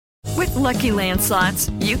With Lucky Land Slots,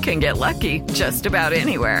 you can get lucky just about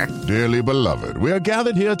anywhere. Dearly beloved, we are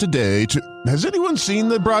gathered here today to... Has anyone seen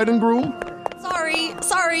the bride and groom?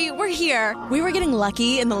 Sorry, we're here. We were getting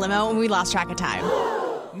lucky in the limo and we lost track of time.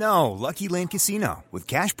 No, Lucky Land Casino, with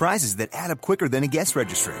cash prizes that add up quicker than a guest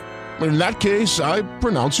registry. In that case, I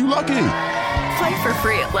pronounce you lucky. Play for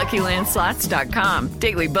free at LuckyLandSlots.com.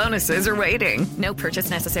 Daily bonuses are waiting. No purchase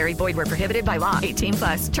necessary. Void where prohibited by law.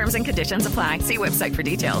 18+. Terms and conditions apply. See website for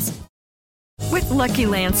details. With Lucky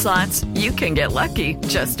Land Slots, you can get lucky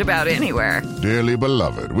just about anywhere. Dearly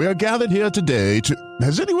beloved, we are gathered here today to...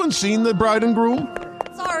 Has anyone seen the bride and groom?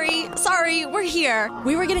 Sorry, we're here.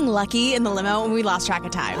 We were getting lucky in the limo and we lost track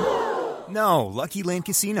of time. No, Lucky Land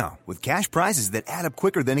Casino, with cash prizes that add up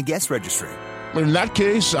quicker than a guest registry. In that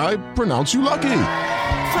case, I pronounce you lucky.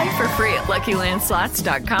 Play for free at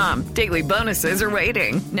LuckyLandSlots.com. Daily bonuses are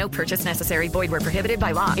waiting. No purchase necessary. Void where prohibited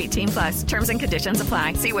by law. 18+. Terms and conditions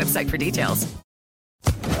apply. See website for details.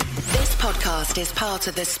 This podcast is part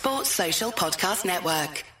of the Sports Social Podcast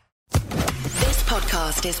Network. This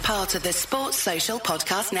podcast is part of the Sports Social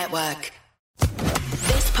Podcast Network.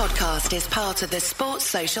 This podcast is part of the Sports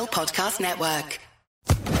Social Podcast Network.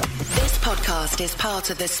 This podcast is part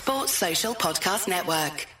of the Sports Social Podcast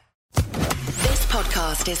Network. This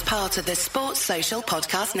podcast is part of the Sports Social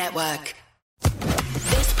Podcast Network.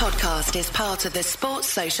 This podcast is part of the Sports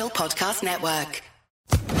Social Podcast Network.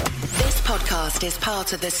 This podcast is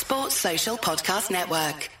part of the Sports Social Podcast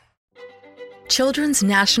Network. Children's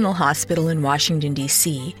National Hospital in Washington,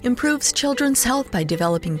 D.C. improves children's health by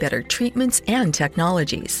developing better treatments and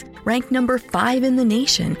technologies. Ranked number 5 in the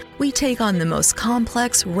nation, we take on the most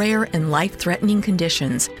complex, rare, and life-threatening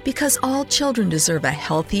conditions because all children deserve a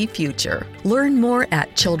healthy future. Learn more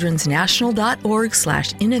at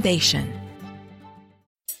childrensnational.org/innovation.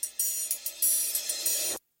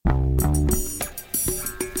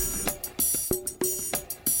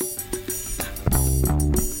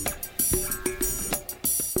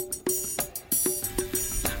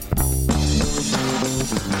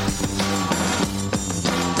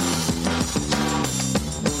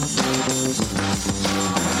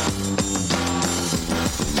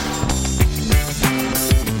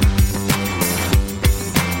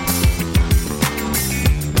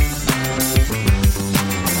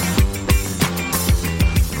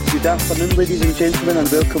 Good afternoon, ladies and gentlemen, and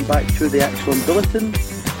welcome back to the Excellent Bulletin.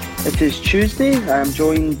 It is Tuesday. I am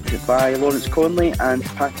joined by Lawrence Conley and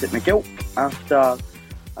Patrick McGill after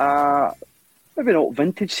maybe not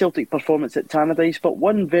vintage Celtic performance at Tannadice, but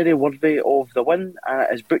one very worthy of the win,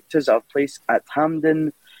 as booked us our place at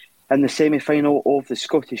Hampden in the semi-final of the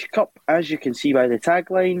Scottish Cup. As you can see by the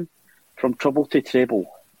tagline, from trouble to treble.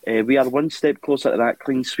 We are one step closer to that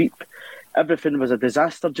clean sweep. Everything was a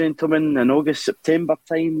disaster, gentlemen. In August, September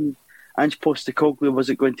time, Ange Postecoglou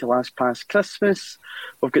wasn't going to last past Christmas.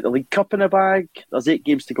 We've got the League Cup in the bag. There's 8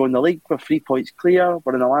 games to go in the league. We're 3 points clear.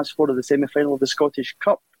 We're in the last 4 of the semi-final of the Scottish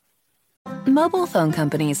Cup. Mobile phone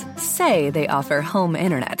companies say they offer home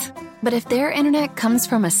internet. But if their internet comes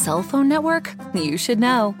from a cell phone network, you should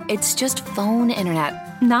know. It's just phone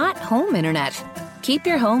internet, not home internet. Keep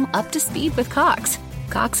your home up to speed with Cox.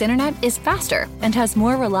 Cox Internet is faster and has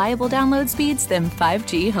more reliable download speeds than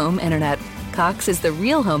 5G home internet. Cox is the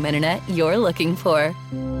real home internet you're looking for.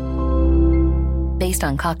 Based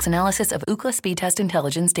on Cox analysis of Ookla speed test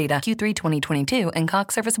intelligence data Q3 2022 and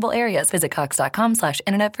Cox serviceable areas. Visit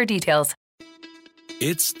cox.com/internet for details.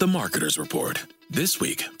 It's the Marketer's Report. This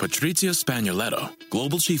week, Patrizio Spagnoletto,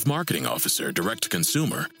 Global Chief Marketing Officer, Direct to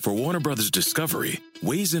Consumer for Warner Brothers Discovery,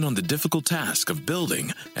 weighs in on the difficult task of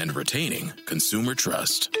building and retaining consumer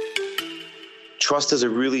trust. Trust is a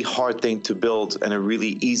really hard thing to build and a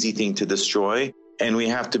really easy thing to destroy, and we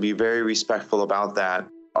have to be very respectful about that.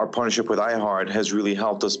 Our partnership with iHeart has really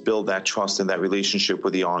helped us build that trust and that relationship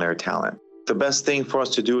with the on-air talent. The best thing for us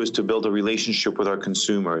to do is to build a relationship with our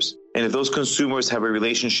consumers. And if those consumers have a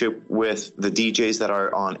relationship with the DJs that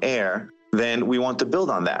are on air, then we want to build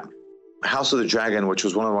on that. House of the Dragon, which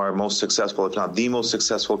was one of our most successful, if not the most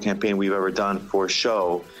successful campaign we've ever done for a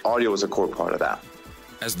show, audio was a core part of that.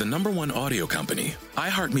 As the #1 audio company,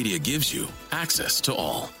 iHeartMedia gives you access to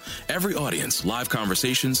all. Every audience, live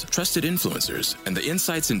conversations, trusted influencers, and the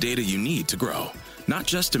insights and data you need to grow. Not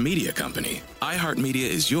just a media company, iHeartMedia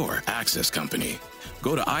is your access company.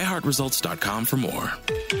 Go to iHeartResults.com for more.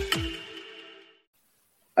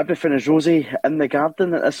 Everything is rosy in the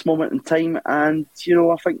garden at this moment in time, and,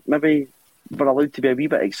 I think maybe we're allowed to be a wee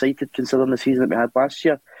bit excited considering the season that we had last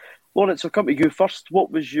year. Lawrence, I'll come to you first.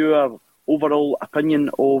 What was your overall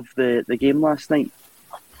opinion of the game last night?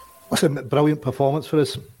 Listen, brilliant performance for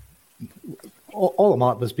us. All the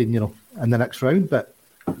mark has been, in the next round, but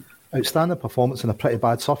outstanding performance on a pretty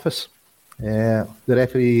bad surface. The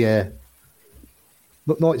referee,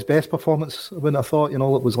 not his best performance, I wouldn't have thought. It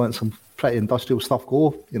was letting some pretty industrial stuff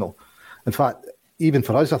go. In fact, even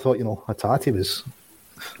for us, I thought, Hatate was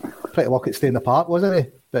pretty lucky to stay in the park, wasn't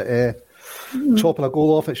he? But chopping a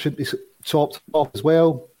goal off, it should be chopped off as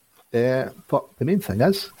well. But the main thing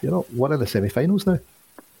is, we're in the semi-finals now.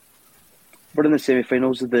 We're in the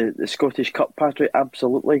semi-finals of the Scottish Cup, Patrick,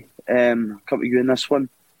 absolutely. Come to you in this one.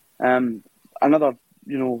 Another,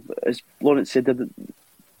 as Lawrence said,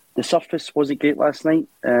 the surface wasn't great last night,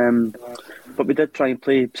 but we did try and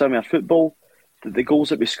play some of our football. The goals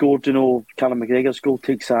that we scored, Callum McGregor's goal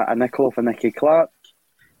takes a nick off of Nicky Clark.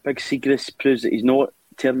 Big Siegrist proves that he's not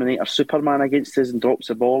Terminator Superman against us and drops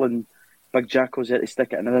the ball, and Big Jacko's there to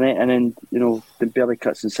stick it into the net, and then, the barely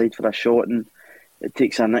cuts inside for a shot, and it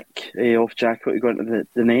takes a nick off Jacko to go into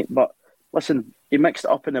the net. But listen, he mixed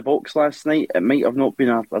it up in the box last night. It might have not been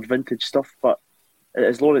our vintage stuff, but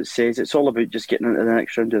as Lawrence says, it's all about just getting into the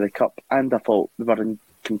next round of the Cup. And I thought we were in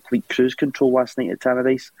complete cruise control last night at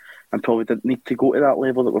Tannadice, and probably didn't need to go to that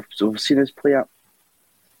level that we've seen us play at.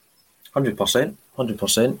 100%.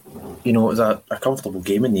 It was a comfortable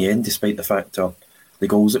game in the end, despite the fact that the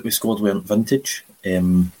goals that we scored weren't vintage.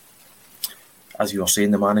 As you were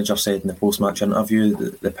saying, the manager said in the post-match interview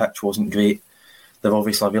that the pitch wasn't great. They're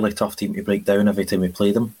obviously a really tough team to break down every time we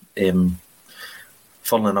play them.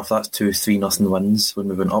 Funnily enough, that's 2-3-0 wins when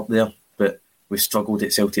we went up there, but we struggled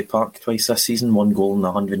at Celtic Park twice this season, 1 goal in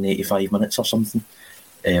 185 minutes or something.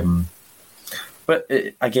 But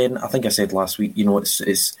again, I think I said last week,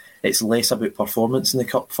 it's less about performance in the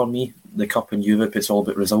Cup for me. The Cup in Europe, it's all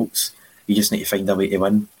about results. You just need to find a way to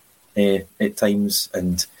win at times,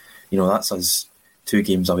 and that's us 2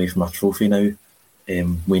 games away from a trophy now.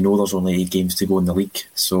 We know there's only 8 games to go in the league,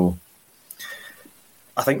 so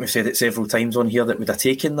I think we've said it several times on here that we'd have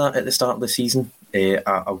taken that at the start of the season.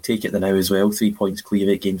 I'll take it now as well. 3 points clear,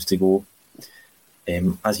 8 games to go.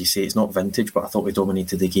 As you say, it's not vintage, but I thought we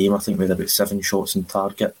dominated the game. I think we had about 7 shots on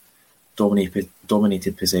target,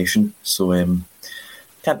 dominated possession. So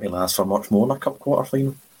can't really ask for much more in a cup quarter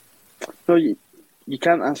final. No, you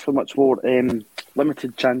can't ask for much more.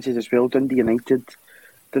 Limited chances as well. Dundee United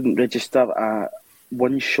didn't register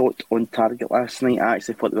 1 shot on target last night. I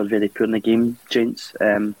actually thought they were very poor in the game, gents.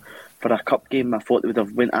 For a cup game, I thought they would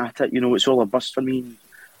have went at it. It's all a bust for me in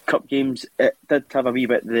cup games. It did have a wee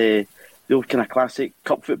bit the old kind of classic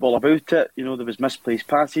cup football about it. There was misplaced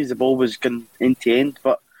passes, the ball was going end to end,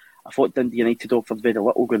 but I thought Dundee United offered very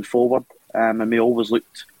little going forward, and we always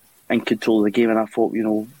looked in control of the game, and I thought,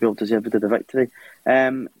 well deserved the victory.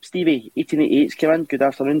 Stevie, 1888's come in. Good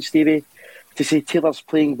afternoon, Stevie. To say Taylor's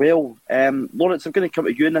playing well. Lawrence, I'm going to come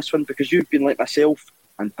to you in this one because you've been like myself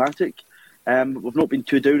and Patrick. We've not been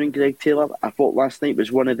too down on Greg Taylor. I thought last night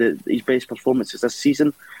was one of his best performances this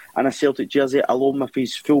season in a Celtic jersey, along with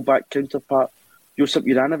his full-back counterpart, Josip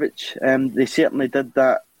Juranovic. They certainly did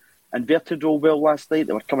that inverted role well last night.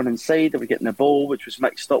 They were coming inside, they were getting the ball, which was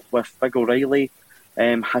mixed up with Big O'Reilly,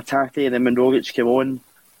 Hatate, and then when Rogic came on,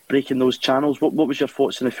 breaking those channels. What was your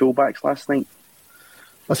thoughts on the full-backs last night?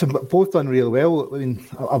 Listen, both done really well. I mean,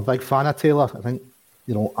 I'm a big fan of Taylor. I think,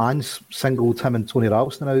 Ange singled him and Tony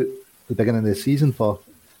Ralston out at the beginning of the season for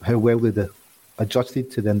how well they'd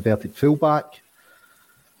adjusted to the inverted full-back.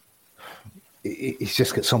 He's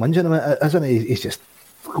just got some engine in it, isn't he? He's just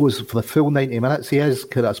goes for the full 90 minutes. He is,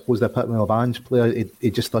 I suppose, the epitome of Ange player.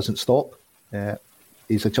 He just doesn't stop.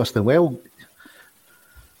 He's adjusting well.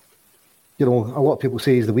 A lot of people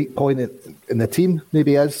say he's the weak point in the team.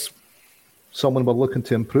 Maybe is someone we're looking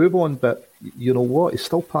to improve on, but you know what? He's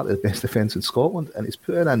still part of the best defence in Scotland, and he's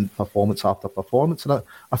putting in performance after performance. And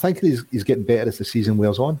I think he's getting better as the season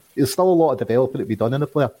wears on. There's still a lot of developing to be done in the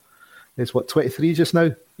player. He's 23 just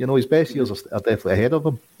now. His best years are definitely ahead of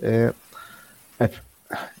him. If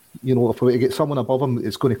we were to get someone above him,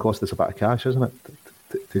 it's going to cost us a bit of cash, isn't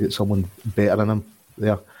it? To get someone better than him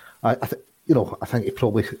there. I think he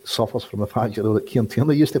probably suffers from the fact that Kieran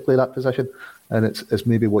Tierney used to play that position, and it's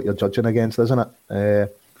maybe what you're judging against, isn't it?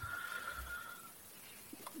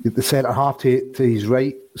 The centre half to his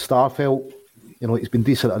right, Starfelt, he's been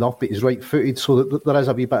decent enough, but he's right-footed, so there is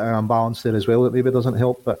a wee bit of imbalance there as well that maybe doesn't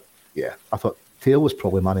help. But yeah, I thought Taylor was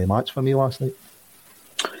probably man of the match for me last night.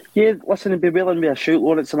 Yeah, listen, and be willing with a shout,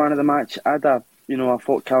 Lawrence, the man of the match. I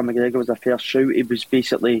thought Callum McGregor was a fair shout. He was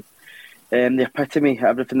basically the epitome of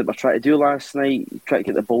everything that we're trying to do last night, trying to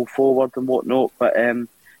get the ball forward and whatnot. But there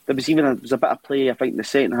was a bit of play, I think, in the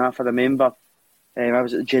second half. I remember I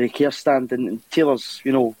was at the Jerry Kerr stand, and Taylor's,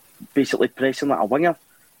 basically pressing like a winger,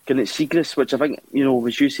 going at Siegrist, which I think,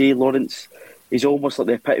 as you say, Lawrence, He's almost like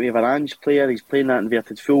the epitome of an Ange player. He's playing that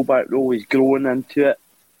inverted fullback role. He's growing into it.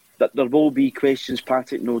 That there will be questions,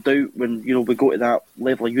 Patrick, no doubt, when we go to that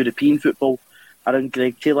level of European football around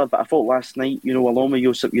Greg Taylor. But I thought last night, along with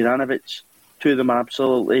Josip Juranovic, two of them are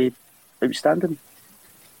absolutely outstanding.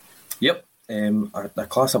 Yep, a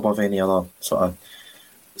class above any other sort of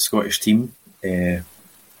Scottish team.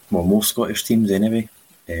 Most Scottish teams anyway.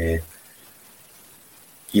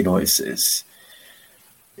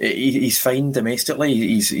 He's fine domestically.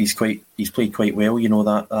 He's played quite well.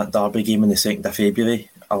 That Derby game on the 2nd of February.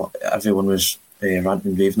 Everyone was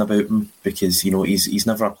ranting and raving about him because he's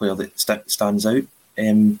never a player that stands out.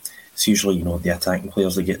 It's usually the attacking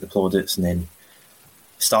players that get the plaudits, and then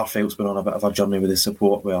Starfelt's been on a bit of a journey with his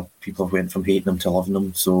support where people have went from hating him to loving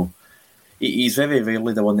him. So he's very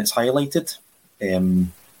rarely the one that's highlighted.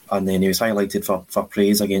 And then he was highlighted for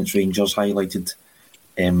praise against Rangers, highlighted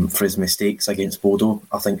for his mistakes against Bodo,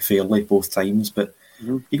 I think fairly both times. But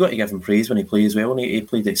you got to give him praise when he plays well, and he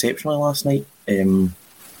played exceptionally last night.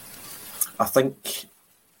 I think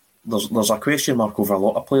there's a question mark over a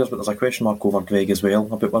lot of players, but there's a question mark over Greg as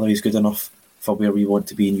well about whether he's good enough for where we want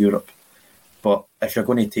to be in Europe. But if you're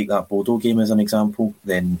going to take that Bodo game as an example,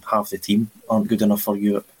 then half the team aren't good enough for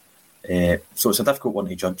Europe. So it's a difficult one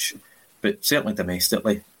to judge. But certainly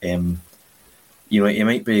domestically, it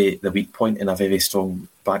might be the weak point in a very strong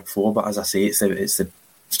back four, but as I say, it's the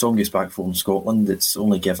strongest back four in Scotland. It's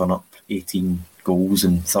only given up 18 goals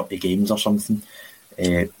in 30 games or something.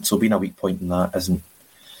 So being a weak point in that isn't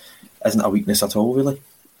a weakness at all, really.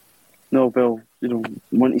 No, well,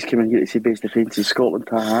 Monty's coming here to say best defence in Scotland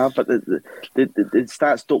to have, but the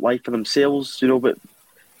stats don't lie for themselves, but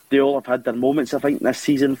they all have had their moments, I think, this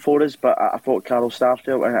season for us. But I thought Carl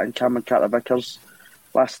Starfelt and Cameron Carter-Vickers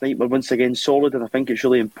last night were once again solid, and I think it's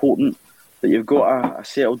really important that you've got a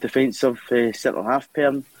settled defensive centre-half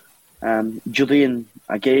pair. Julian,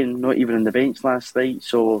 again, not even on the bench last night,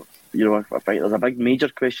 so I think there's a big major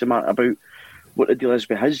question mark about what the deal is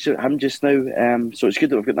with him just now. So it's good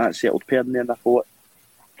that we've got that settled pair in there, and I thought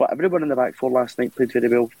everyone in the back four last night played very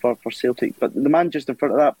well for Celtic. But the man just in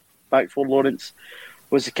front of that back four, Lawrence,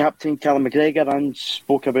 was the captain, Callum McGregor, and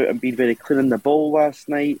spoke about him being very clean in the ball last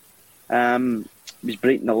night. He was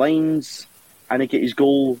breaking the lines, and he got his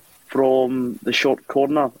goal from the short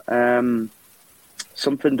corner.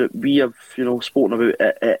 Something that we have, spoken about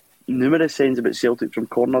at numerous ends about Celtic from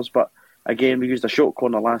corners, but again, we used a short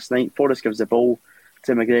corner last night. Forrest gives the ball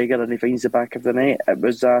to McGregor and he finds the back of the net. It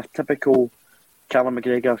was a typical Callum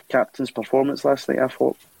McGregor captain's performance last night, I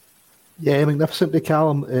thought. Yeah, magnificent to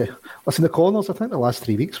Callum. Listen, the corners, I think the last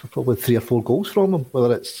 3 weeks were probably 3 or 4 goals from him,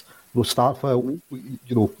 whether it's Starfelt,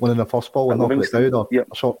 winning the first ball and knocking it down, or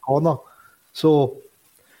a short corner. So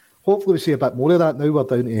hopefully we see a bit more of that now. We're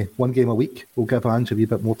down to 1 game a week. We'll give Ange a wee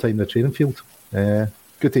bit more time in the training field.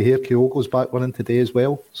 Good to hear Kyogo's back running today as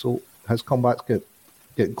well. So his comeback's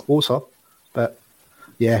getting closer. But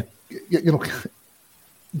yeah, do you know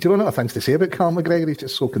other things to say about Callum McGregor? He's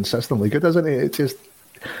just so consistently good, isn't he?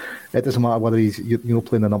 It doesn't matter whether he's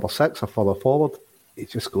playing the number 6 or further forward. He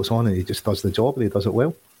just goes on and he just does the job, and he does it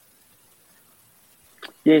well.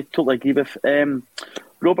 Yeah, totally agree with.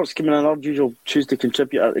 Robert's coming in, our usual Tuesday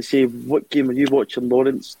contributor, to say, what game were you watching,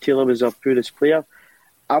 Lawrence? Taylor was our poorest player.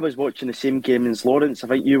 I was watching the same game as Lawrence. I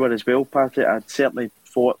think you were as well, Patrick. I certainly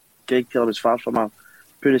thought Greg Taylor was far from our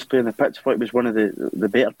poorest player in the pitch. I thought he was one of the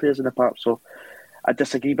better players in the park. So I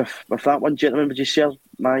disagree with that one. Gentlemen, would you share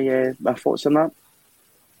my thoughts on that?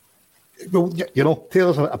 Well,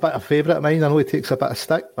 Taylor's a bit of a favourite of mine. I know he takes a bit of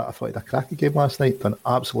stick, but I thought he had a cracking game last night. Done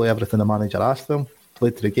absolutely everything the manager asked him.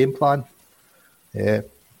 Played to the game plan. I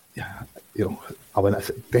would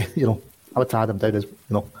have had him down as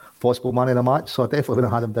possible man in a match. So I definitely would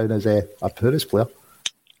have had him down as our poorest player.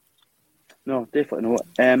 No, definitely not.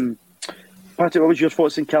 Patrick, what was your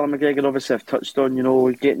thoughts on Callum McGregor? Obviously, I've touched on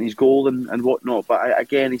getting his goal and whatnot, but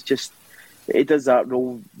again, he does that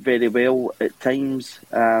role very well at times.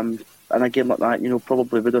 And again, like that,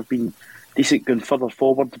 probably would have been decent going further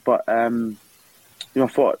forward. But I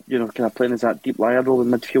thought, kind of playing as that deep liar role in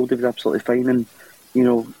midfield, he was absolutely fine. And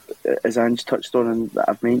as Ange touched on and that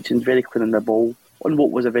I've mentioned, very clean in the ball on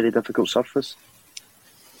what was a very difficult surface.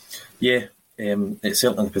 Yeah, it's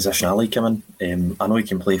certainly the position I like him in. I know he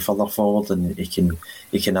can play further forward and he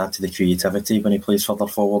can add to the creativity when he plays further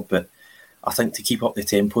forward, but I think to keep up the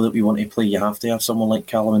tempo that we want to play, you have to have someone like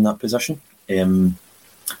Callum in that position.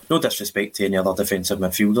 No disrespect to any other defensive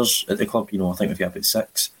midfielders at the club, I think we've got about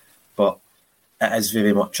 6, but it is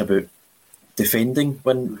very much about defending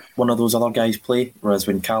when one of those other guys play, whereas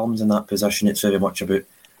when Callum's in that position, it's very much about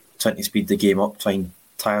trying to speed the game up, trying to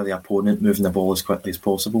tire the opponent, moving the ball as quickly as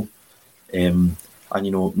possible. And,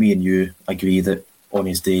 me and you agree that on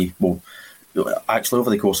his day, well, actually over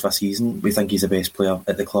the course of a season, we think he's the best player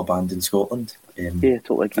at the club and in Scotland.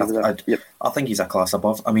 Totally agree with that. Yep. I think he's a class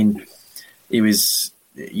above. I mean, he was,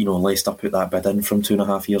 Leicester put that bid in from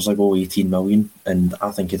 2.5 years ago, 18 million, and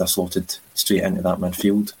I think he'd have slotted straight into that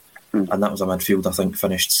midfield. And that was a midfield, I think,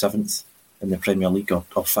 finished 7th in the Premier League or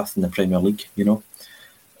 5th in the Premier League,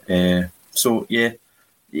 So, yeah,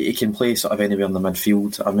 he can play sort of anywhere in the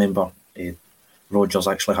midfield. I remember Rodgers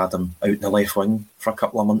actually had him out in the left wing for a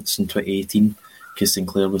couple of months in 2018 because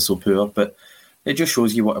Sinclair was so poor. But it just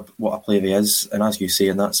shows you what a player he is. And as you say,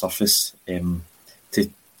 in that surface, to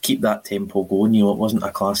keep that tempo going, it wasn't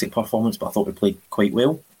a classic performance, but I thought we played quite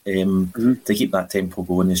well. To keep that tempo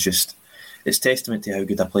going is just, it's testament to how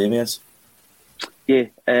good a player he is. Yeah,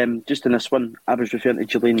 just in this one, I was referring to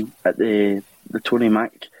Julian at the Tony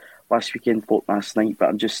Mac last weekend, not last night, but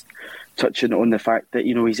I'm just touching on the fact that,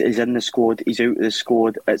 he's in the squad, he's out of the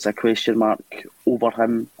squad, it's a question mark over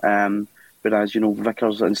him, whereas,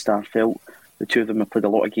 Vickers and Starfelt, the two of them have played a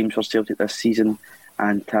lot of games for Celtic this season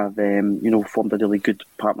and have, formed a really good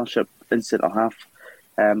partnership in centre-half,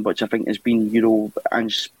 which I think has been,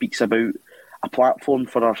 Ange speaks about a platform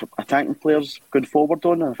for our attacking players going forward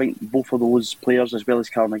on, and I think both of those players, as well as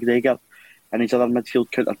Carl McGregor and his other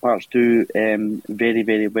midfield counterparts, do very,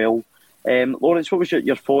 very well. Lawrence, what was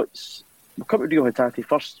your thoughts? We'll come to Rio Hatate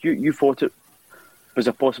first. You thought it was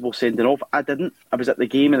a possible sending off. I didn't. I was at the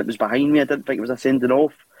game and it was behind me. I didn't think it was a sending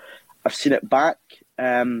off. I've seen it back.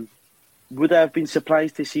 Would I have been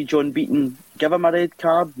surprised to see John Beaton give him a red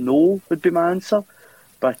card? No, would be my answer.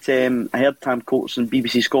 But I heard Tam Coates on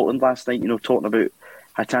BBC Scotland last night, talking about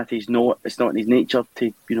Hatate's it's not in his nature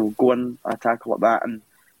to, go in a tackle like that, and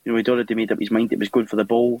he'd already made up his mind it was going for the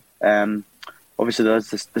ball. Obviously, there's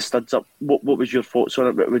the studs up. What was your thoughts on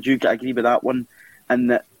it? Would you agree with that one?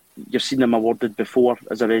 And that you've seen them awarded before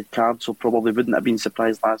as a red card, so probably wouldn't have been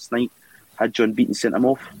surprised last night had John Beaton sent him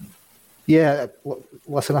off. Yeah,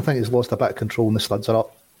 listen, I think he's lost a bit of control and the studs are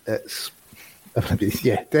up.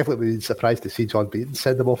 Definitely been surprised to see John Beaton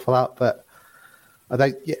send him off for that, but I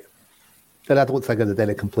think, but I don't think I'd have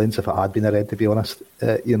any complaints if it had been a red, to be honest.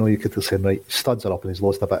 You could have said, right, studs are up and he's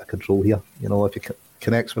lost a bit of control here. If he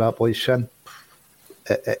connects with that boy's shin,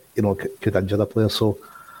 it could injure the player. So,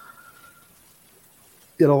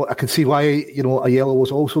 I can see why, a yellow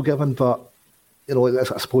was also given, but, I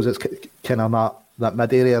suppose it's kind of that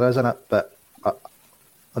mid area, isn't it? But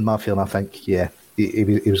in my feeling, I think, he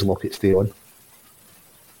was lucky to stay on.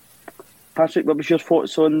 Patrick, what was your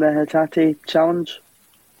thoughts on the Hatate challenge?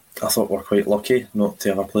 I thought we were quite lucky not to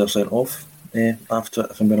have a player sent off after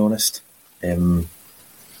it, if I'm being honest. I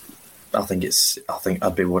think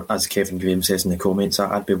I'd be, as Kevin Graham says in the comments,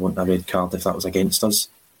 I'd be wanting a red card if that was against us.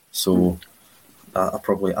 So I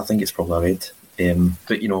think it's probably a red.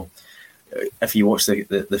 But if you watch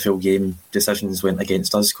the full game, decisions went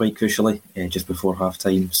against us quite crucially just before half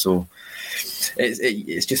time. So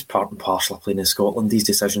it's just part and parcel of playing in Scotland. These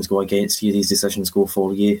decisions go against you, these decisions go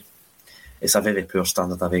for you. It's a very poor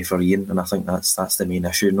standard of refereeing, and I think that's the main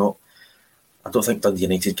issue. I don't think Dundee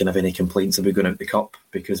United can have any complaints about going out the cup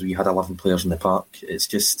because we had 11 players in the park. It's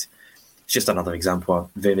just another example of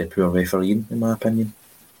very poor refereeing, in my opinion.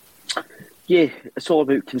 Yeah, it's all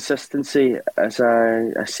about consistency. As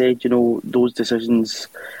I said, those decisions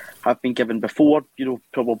have been given before.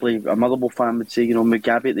 Probably a Motherwell fan would say,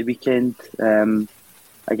 Mugabe at the weekend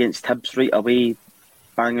against Hibs right away,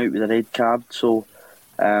 bang out with a red card. So,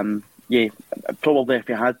 probably if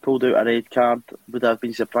he had pulled out a red card, would I have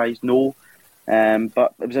been surprised? No.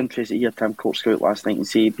 But it was interesting to hear Tam Coates go out last night and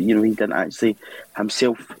say, he didn't actually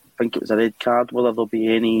himself think it was a red card. Whether there'll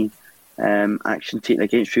be any action taken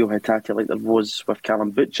against Rio Hatate like there was with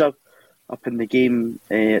Callum Butcher up in the game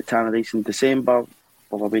at Tannadice in December.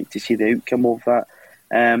 We'll wait to see the outcome of that.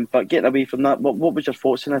 But getting away from that, what was your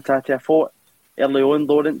thoughts on Hatate? I thought early on,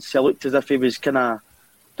 Lawrence, he looked as if he was kind of,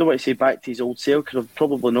 don't want to say back to his old self, because I've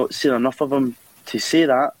probably not seen enough of him to say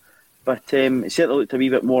that, but he certainly looked a wee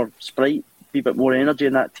bit more sprite, a wee bit more energy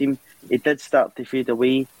in that team. He did start to fade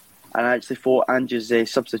away, and I actually thought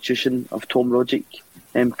Ange's substitution of Tom Rogic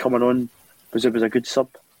coming on was a good sub.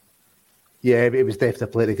 Yeah, it was definitely a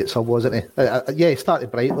player to get sub, wasn't he? He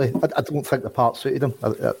started brightly. I don't think the part suited him.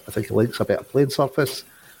 I think he likes a better playing surface.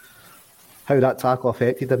 How that tackle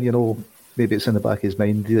affected him, maybe it's in the back of his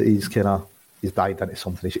mind. He's dived into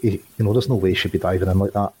something. There's no way he should be diving in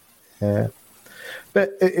like that.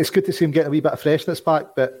 But it's good to see him getting a wee bit of freshness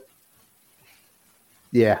back. But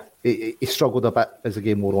yeah, he struggled a bit as the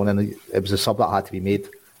game wore on, and it was a sub that had to be made.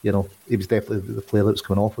 He was definitely the player that was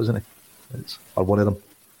coming off, wasn't he? Or one of them.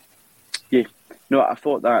 No, I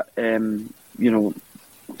thought that,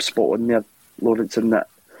 spot on there, Lawrence, and that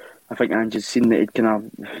I think Ange has seen that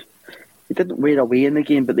he didn't wear away in the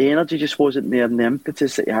game, but the energy just wasn't there, and the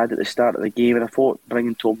impetus that he had at the start of the game. And I thought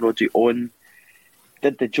bringing Tom Roderick on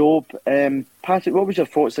did the job. Patrick, what was your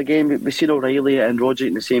thoughts again? We've seen O'Reilly and Roderick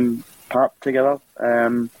in the same park together.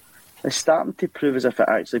 It's starting to prove as if it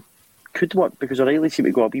actually could work, because O'Reilly seemed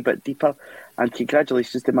to go a wee bit deeper. And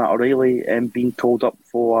congratulations to Matt O'Reilly being called up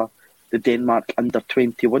for the Denmark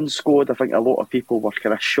under-21 squad. I think a lot of people were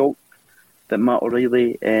kind of shocked that Matt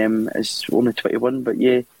O'Reilly is only 21, but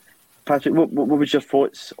yeah. Patrick, what was your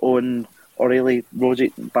thoughts on O'Reilly,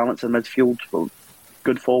 Roderick balance in midfield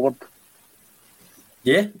going forward?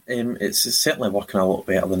 Yeah, it's certainly working a lot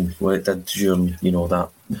better than what it did during that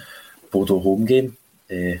Bodo home game,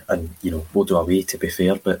 and Bodo away, to be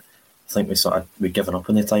fair. But I think we'd given up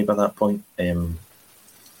on the tie by that point.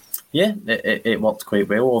 It worked quite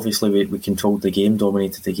well. Obviously, we controlled the game,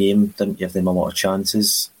 dominated the game, didn't give them a lot of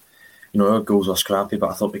chances. Our goals were scrappy, but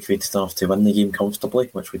I thought we created enough to win the game comfortably,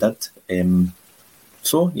 which we did.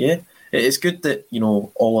 It's good that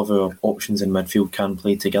all of our options in midfield can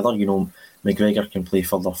play together. McGregor can play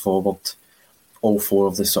further forward. All four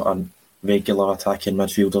of the sort of regular attacking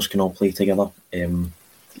midfielders can all play together.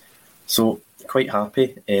 So quite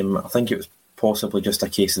happy. I think it was possibly just a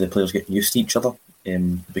case of the players getting used to each other,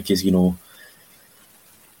 because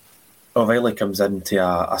O'Reilly comes into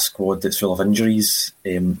a squad that's full of injuries.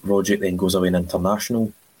 Roderick then goes away in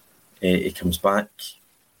international. He comes back.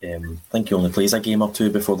 I think he only plays a game or two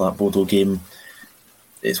before that Bodo game.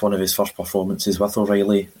 It's one of his first performances with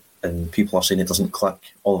O'Reilly, and people are saying it doesn't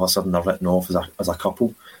click. All of a sudden they're written off as a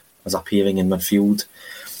couple, as a pairing in midfield.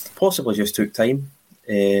 Possibly just took time.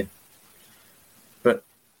 But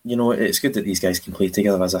it's good that these guys can play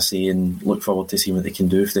together, as I say, and look forward to seeing what they can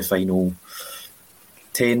do for the final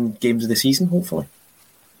 10 games of the season, hopefully.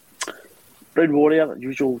 Brown Warrior,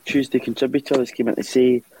 usual Tuesday contributor, has came in to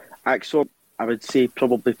say, Axel, I would say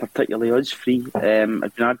probably particularly us three.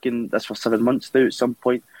 I've been arguing this for 7 months now. At some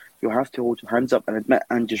point, you'll have to hold your hands up and admit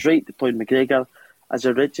Ange is right, deploying McGregor as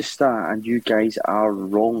a register, and you guys are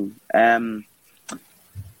wrong.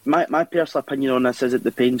 My personal opinion on this is it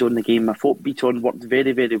depends on the game. I thought Beaton worked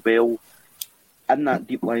very, very well in that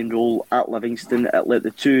deep line role at Livingston. It let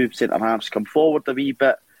the two centre-halves come forward a wee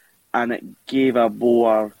bit, and it gave a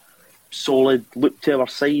more solid look to our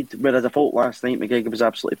side, whereas I thought last night McGregor was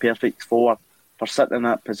absolutely perfect for sitting in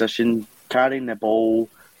that position, carrying the ball,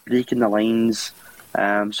 breaking the lines.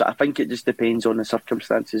 So I think it just depends on the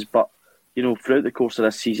circumstances, but throughout the course of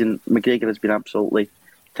this season, McGregor has been absolutely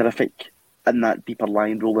terrific in that deeper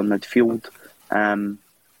line role in midfield.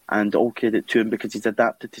 And all credit to him, because he's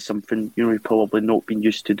adapted to something he's probably not been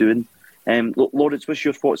used to doing. Lawrence, what's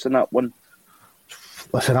your thoughts on that one?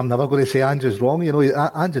 Listen, I'm never going to say Ange is wrong.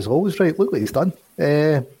 Ange is always right. Look what he's done.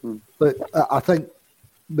 But I think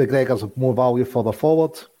McGregor's more value further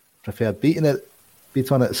forward. Prefer beating it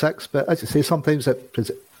at 6. But as you say, sometimes it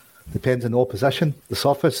depends on the opposition, the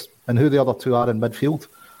surface, and who the other two are in midfield,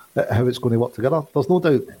 how it's going to work together. There's no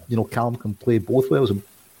doubt, Callum can play both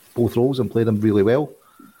roles and play them really well.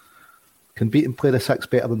 Can Beaton play the 6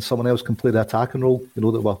 better than someone else can play the attacking role,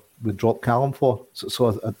 that we drop Callum for. So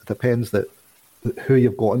it depends that who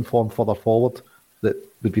you've got in form further forward that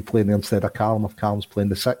would be playing instead of Callum if Callum's playing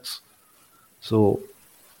the 6. So,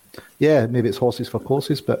 yeah, maybe it's horses for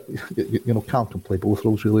courses, but Callum can play both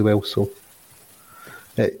roles really well. So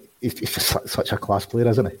he's just such a class player,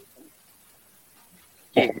 isn't he?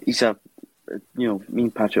 Yeah, he's me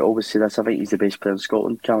and Patrick always say this. I think he's the best player in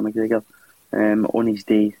Scotland, Callum McGregor. On his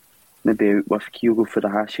day, maybe out with Kyogo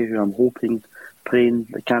Furuhashi, who I'm hoping, praying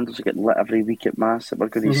the candles are getting lit every week at Mass, that we're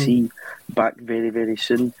going to see back very, very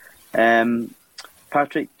soon.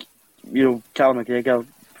 Patrick, Callum McGregor,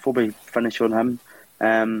 before we finish on him,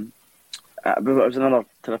 it was another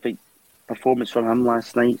terrific performance from him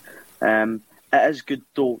last night. It is good,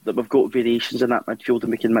 though, that we've got variations in that midfield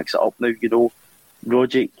and we can mix it up now.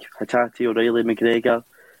 Roderick, Hatate, O'Reilly, McGregor.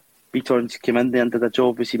 Beaton's came in there and did a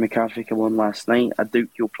job. We see McCarthy come on last night. I doubt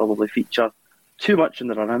he'll probably feature too much in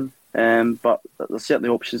the run-in, but there's certainly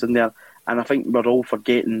options in there. And I think we're all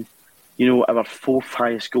forgetting, our 4th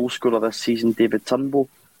highest goal scorer this season, David Turnbull,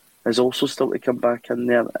 is also still to come back in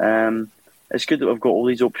there. It's good that we've got all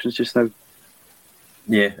these options just now.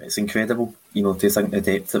 Yeah, it's incredible, to think the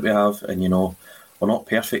depth that we have. And, we're not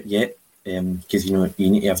perfect yet, because, you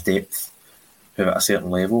need to have depth at a certain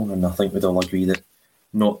level. And I think we'd all agree that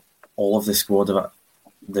not all of the squad are at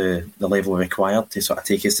the level required to sort of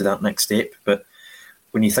take us to that next step. But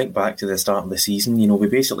when you think back to the start of the season, we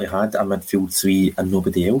basically had a midfield 3 and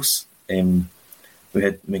nobody else. we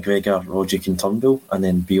had McGregor, Rogic and Turnbull, and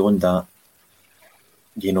then beyond that,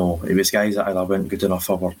 it was guys that either weren't good enough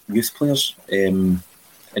for our youth players. And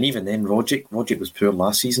even then, Rogic was poor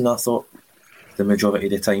last season, I thought, the majority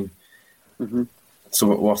of the time. Mm-hmm.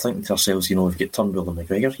 So we're thinking to ourselves, we've got Turnbull and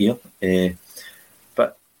McGregor here.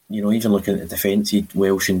 But, even looking at the defence, you had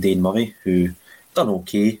Welsh and Dane Murray, who done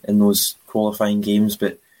okay in those qualifying games,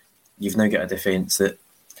 but you've now got a defence that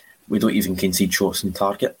we don't even concede shots on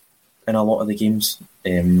target in a lot of the games.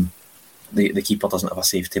 The keeper doesn't have a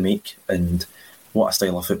save to make, and what a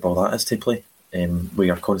style of football that is to play. We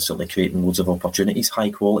are constantly creating loads of opportunities, high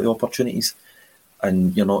quality opportunities,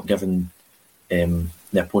 and you're not giving the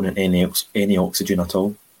opponent any oxygen at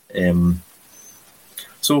all.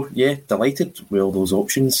 So yeah, delighted with all those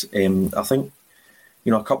options. I think,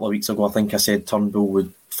 a couple of weeks ago, I think I said Turnbull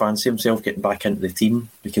would fancy himself getting back into the team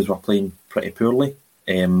because we're playing pretty poorly.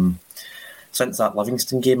 Since that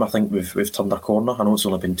Livingston game, I think we've turned a corner. I know it's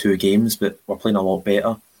only been 2 games, but we're playing a lot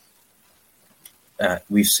better.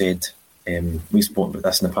 We've said, we've spoken about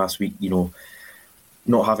this in the past week,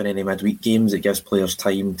 not having any midweek games, it gives players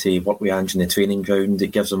time to work with Ange in the training ground. It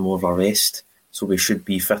gives them more of a rest, so we should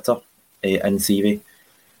be fitter in theory.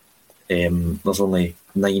 There's only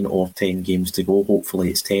 9 or 10 games to go. Hopefully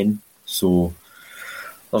it's 10. So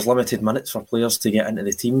there's limited minutes for players to get into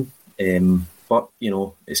the team. But,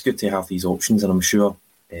 it's good to have these options, and I'm sure,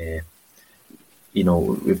 we've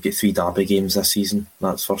got 3 derby games this season,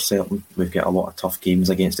 that's for certain. We've got a lot of tough games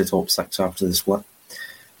against the top 6 after the split.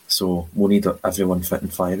 So we'll need everyone fit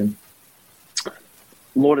and firing.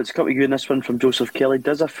 Lawrence, cut with you in this one from Joseph Kelly.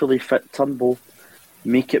 Does a fully fit Turnbull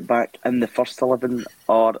make it back in the first 11,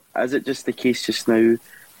 or is it just the case just now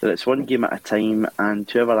that it's one game at a time and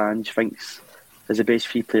whoever Ange thinks is the best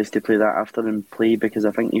 3 players to play that after him play? Because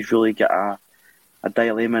I think he's really got a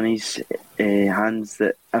dilemma in his hands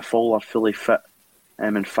that if all are fully fit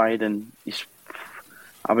and firing,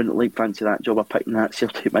 I wouldn't fancy that job of picking that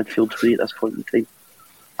Celtic midfield free at this point in time.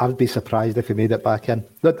 I would be surprised if he made it back in.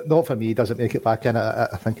 Not for me, he doesn't make it back in.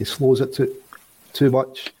 I think he slows it too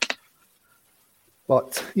much.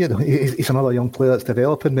 But, he's another young player that's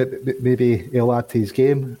developing. Maybe he'll add to his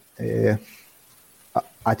game.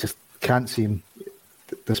 I just can't see him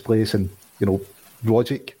displacing,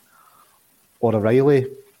 Rogic or O'Reilly.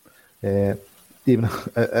 Even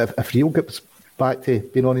if Real gets back to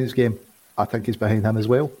being on his game, I think he's behind him as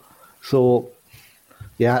well. So,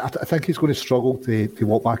 yeah, I think he's going to struggle to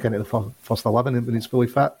walk back into the first 11 when he's fully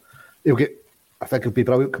fit. I think he'll be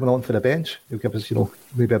brilliant coming on for the bench. He'll give us,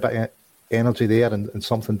 maybe a bit of energy there and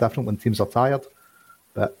something different when teams are tired.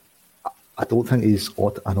 But I don't think he's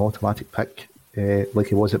an automatic pick like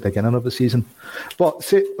he was at the beginning of the season. But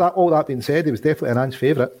all that being said, he was definitely an Ange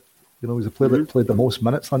favourite. He was a player that played the most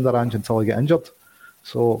minutes under Ange until he got injured.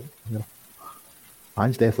 So,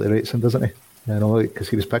 Ange definitely rates him, doesn't he? Because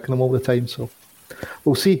he was picking him all the time. So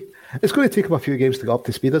we'll see. It's going to take him a few games to get up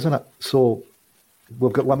to speed, isn't it? So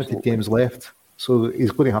we've got limited games left. So he's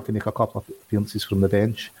going to have to make a couple of appearances from the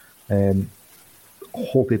bench.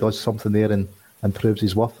 Hope he does something there and proves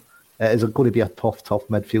his worth. It is going to be a tough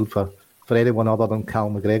midfield for anyone other than Cal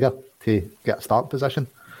McGregor to get a starting position.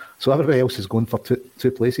 So everybody else is going for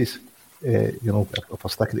two places. If we're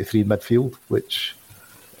sticking to 3 midfield, which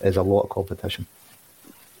is a lot of competition.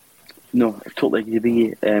 No, I totally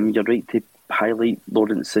agree. You're right to highlight,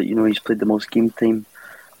 Lawrence, that he's played the most game time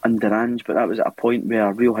under Ange, but that was at a point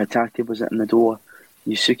where Rio Hatate was in the door.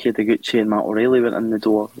 Yusuke Deguchi and Matt O'Reilly went in the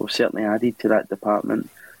door. We've certainly added to that department.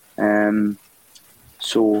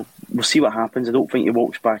 So we'll see what happens. I don't think he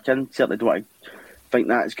walks back in. Certainly don't think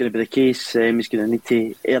that is going to be the case. He's going to need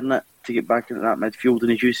to earn it to get back into that midfield.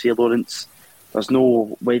 And as you say, Lawrence, there's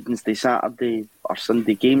no Wednesday, Saturday or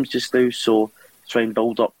Sunday games just now, so try and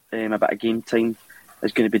build up a bit of game time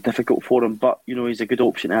is going to be difficult for him. But, he's a good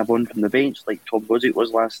option to have on from the bench, like Tom Gozic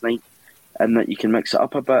was last night, and that you can mix it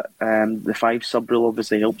up a bit. The 5 sub rule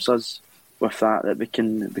obviously helps us with that we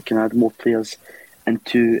can add more players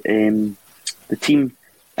into the team.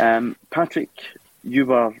 Patrick, you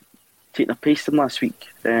were taking a pasting last week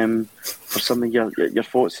for some of your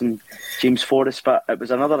thoughts on James Forrest, but it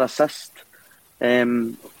was another assist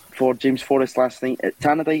for James Forrest last night at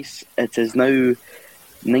Tannadice. It is now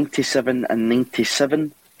 97 and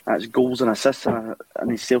 97. That's goals and assists in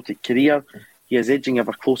his Celtic career. He is edging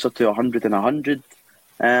ever closer to 100 and 100.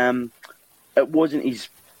 It wasn't his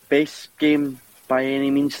best game by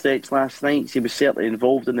any means stretch last night. He was certainly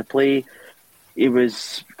involved in the play. He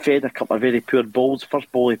was fed a couple of very poor balls.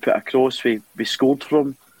 First ball he put across, we scored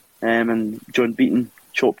from, and John Beaton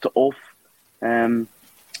chopped it off.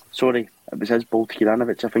 Sorry, it was his ball to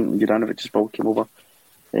Juranovic. I think Juranovic's ball came over.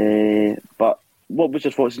 But what was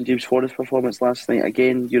your thoughts on James Forrest's performance last night?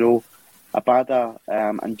 Again, Abada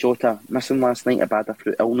and Jota missing last night. Abada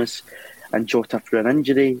through illness and Jota through an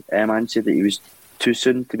injury. Ange said that he was too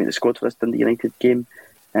soon to make the squad for this Dundee United game.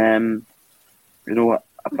 Abada,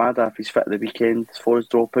 if he's fit at the weekend, as far as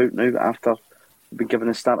drop out now after being given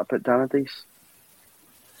a start up at Tannadice?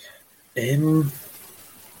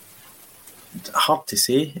 Hard to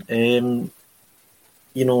say. The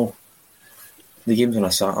game's on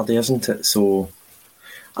a Saturday, isn't it? So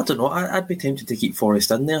I don't know. I'd be tempted to keep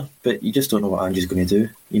Forrest in there, but you just don't know what Ange's going to do.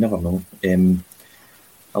 You never know.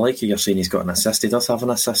 I like how you're saying he's got an assist. He does have an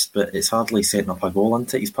assist, but it's hardly setting up a goal,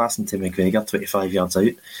 isn't it? He's passing to McGregor 25 yards out.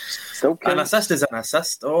 Still an assist is an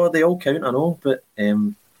assist. Oh, they all count, I know, but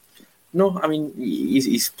no. I mean,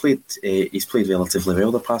 he's played relatively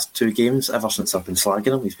well the past 2 games. Ever since I've been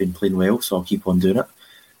slagging him, he's been playing well, so I'll keep on doing it.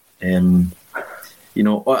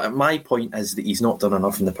 My point is that he's not done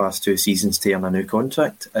enough in the past 2 seasons to earn a new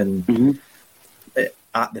contract, and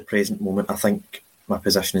at the present moment, I think my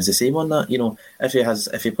position is the same on that.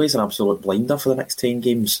 If he plays an absolute blinder for the next 10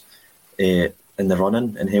 games in the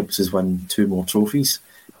run-in and helps us win 2 more trophies,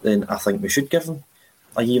 then I think we should give him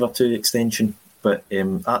a year or 2 extension. But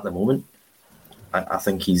at the moment, I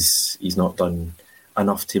think he's not done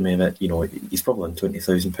enough to make it. He's probably on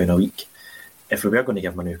 £20,000 a week. If we were going to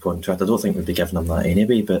give him a new contract, I don't think we'd be giving him that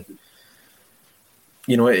anyway. But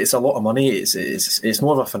it's a lot of money. It's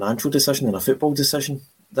more of a financial decision than a football decision.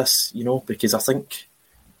 This, because I think,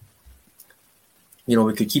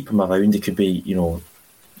 we could keep him around. He could be,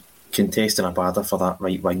 contesting Abada for that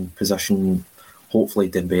right wing position. Hopefully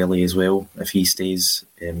Dembele as well if he stays.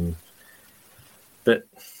 But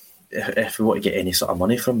if we want to get any sort of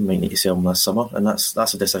money from him, we might need to sell him this summer, and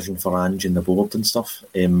that's a decision for Ange and the board and stuff.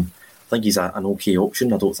 I think he's an okay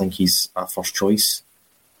option. I don't think he's a first choice.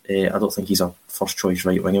 I don't think he's a first choice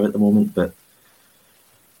right winger at the moment. But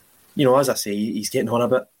as I say, he's getting on a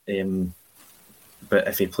bit. But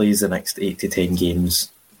if he plays the next 9 to 10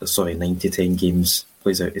 games,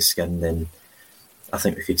 plays out his skin, then I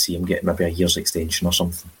think we could see him get maybe a year's extension or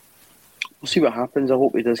something. We'll see what happens. I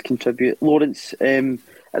hope he does contribute. Lawrence, in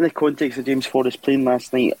the context of James Forrest playing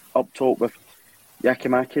last night up top with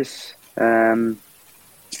Yakimakis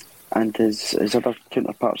and his other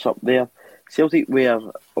counterparts up there, Celtic were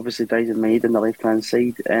obviously died in Maid on the left-hand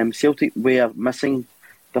side. Celtic were missing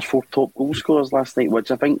their 4 top goal scorers last night, which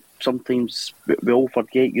I think sometimes we all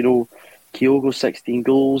forget. Kyogo 16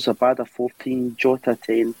 goals, Abada 14, Jota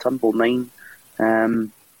 10, Turnbull 9. I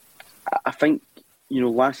think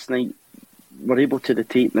last night we're able to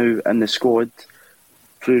rotate now in the squad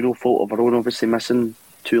through no fault of our own. Obviously missing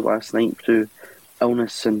 2 last night through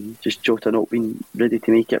illness and just Jota not being ready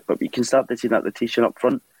to make it, but we can start to see that rotation up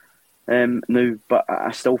front now. But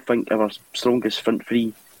I still think our strongest front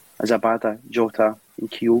 3 is Abada, Jota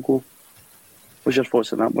and Kyogo. What's your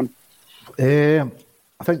thoughts on that one? I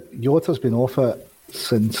think Jota's been off it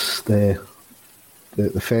since the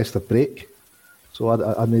festive break, so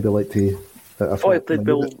I'd maybe like to. I thought he played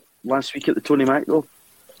well last week at the Tony Mac though.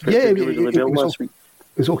 Yeah, it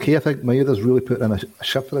was okay. I think Maeda's really put in a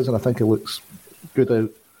shift for us, and I think it looks good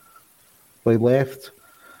out by left.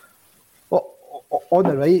 On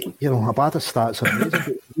the right, Abada's stats are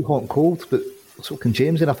amazing, but hot and cold, but so can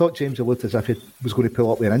James. And I thought James looked as if he was going to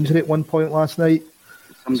pull up with an injury at one point last night.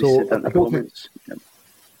 Somebody said that in the comments.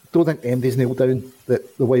 Don't think MD's nailed down the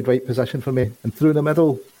wide right position for me. And through the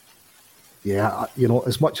middle,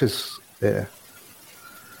 as much as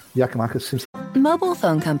Yakimakis seems. Mobile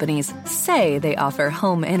phone companies say they offer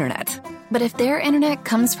home internet. But if their internet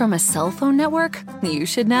comes from a cell phone network, you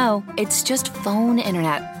should know. It's just phone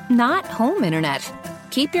internet, not home internet.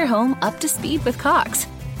 Keep your home up to speed with Cox.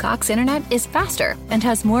 Cox internet is faster and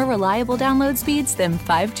has more reliable download speeds than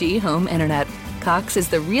 5G home internet. Cox is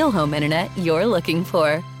the real home internet you're looking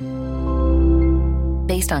for.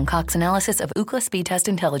 Based on Cox analysis of Ookla speed test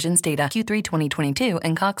intelligence data, Q3 2022,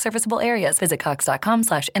 and Cox serviceable areas. Visit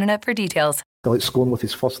cox.com/internet for details. Like scoring with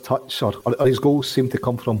his first touch, or his goals seem to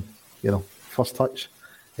come from, first touch.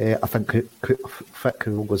 I think Fit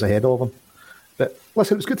goes ahead of him. But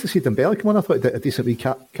listen, it was good to see Dembele come on. I thought he did a decent wee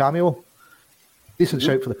cameo. Decent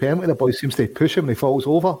shout for the penalty. The boy seems to push him and he falls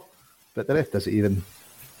over. But the ref doesn't even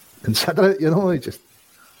consider it, he just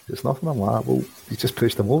nothing. I'm like, well, he's just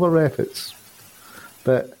pushed him over, ref.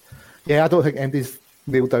 But yeah, I don't think MD's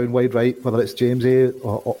nailed down wide right, whether it's James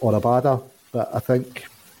or Abada. But I think,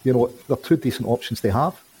 they're 2 decent options to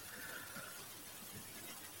have.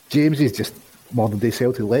 James is just modern day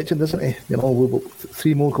Celtic legend, isn't he?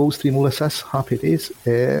 3 more goals, 3 more assists, happy days.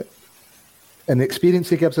 And the experience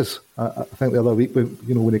he gives us, I think the other week,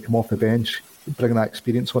 when he come off the bench, bringing that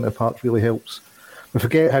experience onto the park really helps. we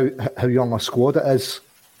forget how young a squad it is,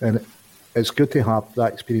 and it's good to have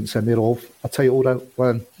that experience in there of a title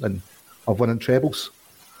win and of winning trebles.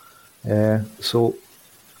 So,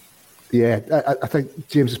 yeah, I think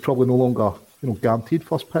James is probably no longer guaranteed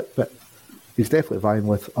first pick, but he's definitely vying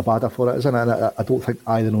with Abada for it, isn't it? And I don't think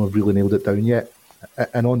either of them have really nailed it down yet.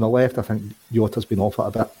 And on the left, I think Jota's been off it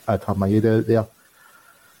a bit. I'd have Maeda out there.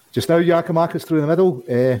 Just now, Giakoumakis through the middle.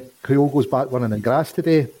 Kyogo's back running in grass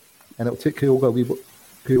today, and it'll take Kyogo a wee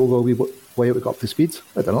while to get up to speed.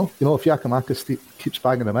 I don't know. If Giakoumakis keeps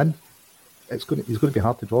banging him in, he's going to be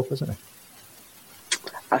hard to drop, isn't he?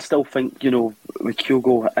 I still think, with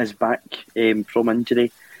Kyogo is back from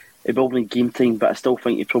injury, it will be game time, but I still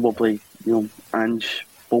think he probably, Ange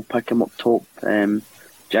will pick him up top.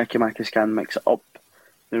 Giakoumakis can mix it up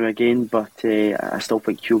now and again, but I still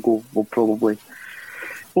think Kyogo won't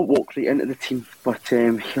walk right into the team, but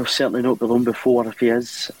he'll certainly not be long before. If he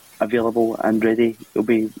is available and ready, he'll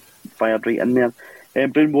be fired right in there.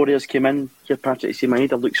 Brown Warriors came in here. Patrick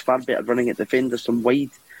Maeda looks far better running at defenders from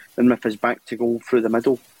wide than with his back to goal through the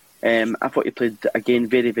middle. I thought he played again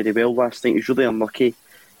very, very well last night. He was really unlucky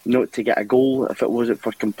not to get a goal if it wasn't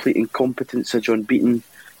for complete incompetence of John Beaton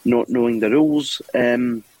not knowing the rules.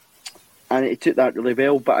 And he took that really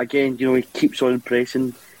well, but again, he keeps on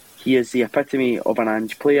pressing. He is the epitome of an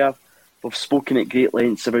Ange player. We've spoken at great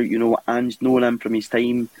lengths about, Ange knowing him from his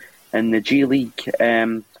time in the G League.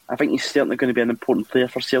 I think he's certainly going to be an important player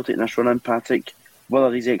for Celtic in this run-in, Patrick,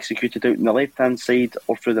 whether he's executed out on the left-hand side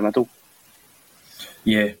or through the middle.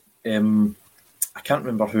 Yeah, I can't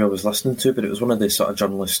remember who I was listening to, but it was one of the sort of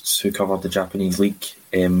journalists who covered the Japanese league.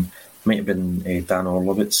 Might have been Dan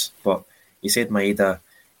Orlovitz, but he said Maeda,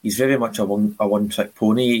 he's very much a one-trick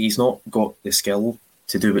pony. He's not got the skill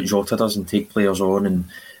to do what Jota does and take players on in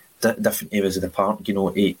different areas of the park.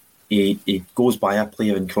 He goes by a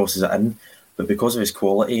player and crosses it in, but because of his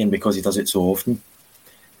quality and because he does it so often,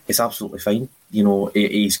 it's absolutely fine.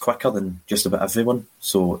 He's quicker than just about everyone,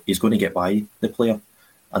 so he's going to get by the player.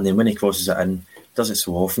 And then when he crosses it in, he does it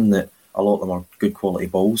so often that a lot of them are good quality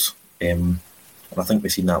balls. And I think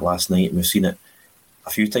we've seen that last night, and we've seen it a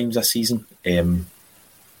few times this season. I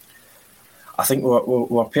think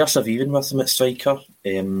we're persevering with him at striker.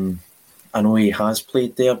 I know he has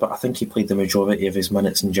played there, but I think he played the majority of his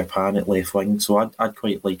minutes in Japan at left wing, so I'd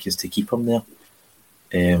quite like us to keep him there.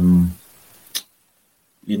 He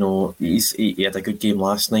had a good game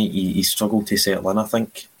last night. He struggled to settle in, I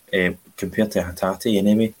think, compared to Hatate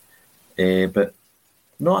anyway. But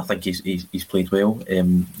no, I think he's played well.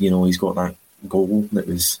 He's got that goal that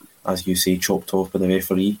was, as you say, chopped off by the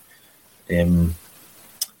referee.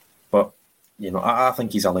 But I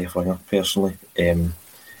think he's a left winger personally.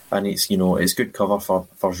 And it's good cover for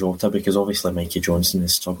Jota, because obviously Mikey Johnson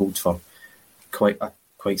has struggled for quite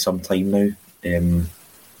some time now.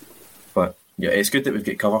 But yeah, it's good that we've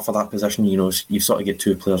got cover for that position. You sort of get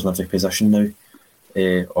two players in every position now,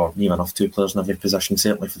 or near enough two players in every position,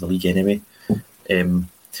 certainly for the league anyway. And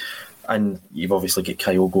you've obviously got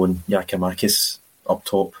Kyogo and Giakoumakis up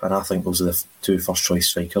top, and I think those are the two first choice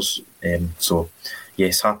strikers. So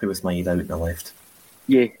yes, happy with Maeda out on the left.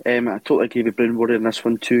 Yeah, I totally agree with Brown Warrior in this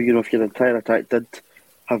one too. If your entire attack did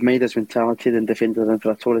have Maeda's mentality and defended him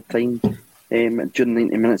for a torrid time during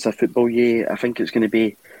 90 minutes of football, I think it's going to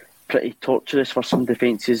be pretty torturous for some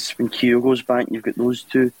defences when Kyogo's back. You've got those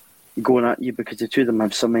two going at you, because the two of them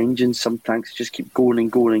have some engines, some tanks, just keep going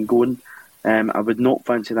and going and going. I would not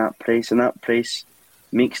fancy that press, and that press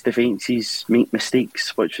makes defences make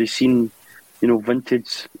mistakes, which we've seen,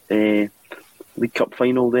 vintage League Cup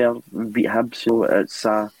final there, beat Hibs. So it's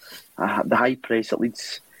the high press that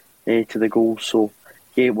leads to the goal. So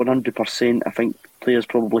 100%. I think players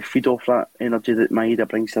probably feed off that energy that Maeda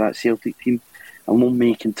brings to that Celtic team, and one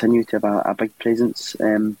may continue to have a big presence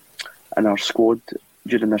in our squad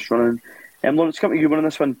during this run. Lawrence, coming to you on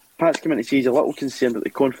this one. Pat's come in to say he's a little concerned about the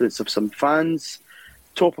confidence of some fans.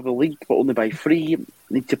 Top of the league, but only by 3.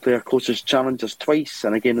 Need to play our closest challengers twice,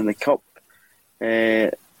 and again in the Cup.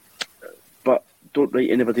 But don't write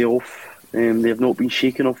anybody off. They have not been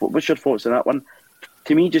shaken off. What's your thoughts on that one?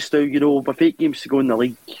 To me, just now, with 8 games to go in the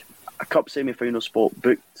league, a Cup semi-final spot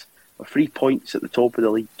booked, with 3 points at the top of the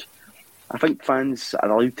league, I think fans are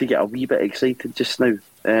allowed to get a wee bit excited just now.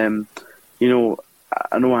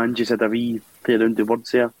 I know Ange has had a wee play around the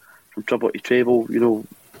words there, from treble to treble.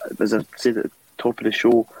 As I said at the top of the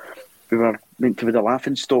show, we were meant to be the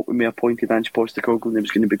laughing stock when we appointed Ange Postecoglou, and he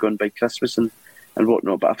was going to be gone by Christmas and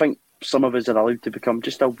whatnot. But I think some of us are allowed to become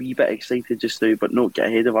just a wee bit excited just now, but not get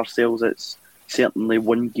ahead of ourselves. It's certainly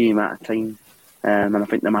one game at a time, and I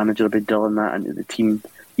think the manager will be drilling that into the team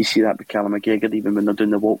you see that with Callum McGregor, even when they're doing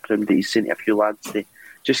the walk round, that he's saying to a few lads to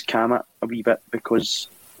just calm it a wee bit, because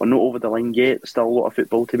we're not over the line yet. There's still a lot of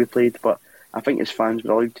football to be played, but I think as fans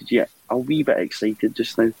we're allowed to get a wee bit excited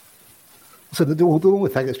just now. So the only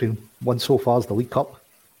thing that's been won so far is the League Cup.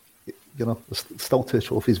 You know, there's still 2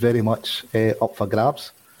 trophies very much up for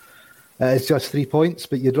grabs. It's just 3 points,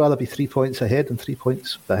 but you'd rather be 3 points ahead than 3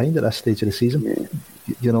 points behind at this stage of the season. Yeah.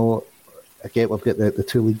 You know, again, we've got the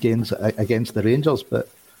 2 league games against the Rangers, but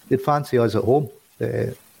you'd fancy us at home.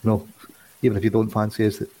 You know, even if you don't fancy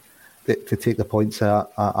us to take the points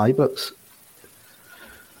at Ibrox.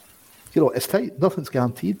 You know, it's tight. Nothing's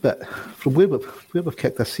guaranteed, but from where we've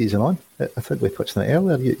kicked this season on, I think we touched on it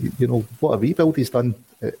earlier. You know what a rebuild he's done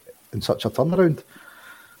in such a turnaround.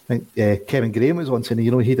 I think Kevin Graham was once saying,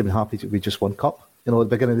 you know, he'd have been happy to be just 1 cup. You know, at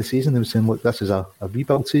the beginning of the season, he was saying, look, this is a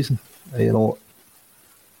rebuild season. You know,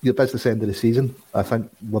 your business end of the season. I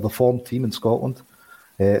think we're the form team in Scotland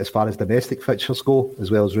as far as domestic fixtures go,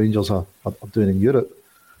 as well as Rangers are doing in Europe.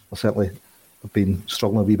 We certainly have been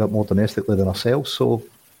struggling a wee bit more domestically than ourselves. So,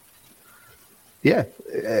 yeah,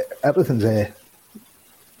 everything's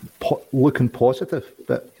looking positive,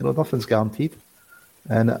 but you know, nothing's guaranteed.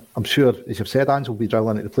 And I'm sure, as you've said, Ange will be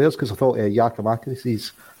drilling into the players, because I thought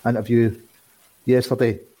Giacomakis' interview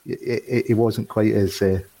yesterday, he wasn't quite as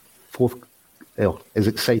as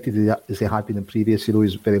excited as he had been in previous. You know,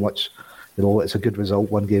 he's very much, you know, it's a good result,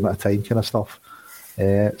 1 game at a time kind of stuff.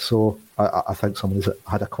 So I think someone's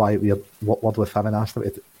had a quiet word with him and asked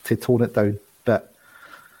him to tone it down. But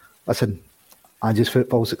listen, Ange's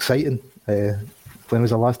football's exciting. When was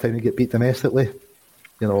the last time he got beat domestically?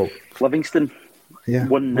 You know, Livingston. Yeah,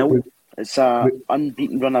 1-0. It's a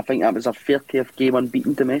unbeaten run. I think that was our 30th game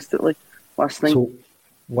unbeaten domestically last night. So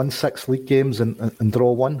 1-6 league games and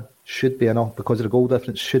draw 1 should be enough, because of the goal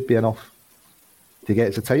difference, should be enough to get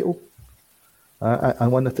us a title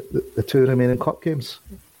and win the 2 remaining cup games.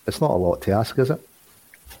 It's not a lot to ask, is it?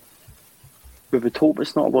 We would hope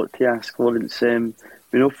it's not a lot to ask, Lawrence.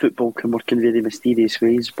 We know football can work in very mysterious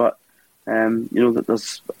ways, but you know that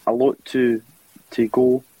there's a lot to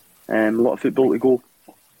go. A lot of football to go,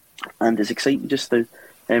 and it's exciting just now.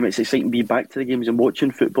 It's exciting to be back to the games and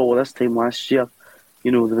watching football. This time last year,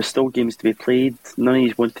 you know, there were still games to be played. None of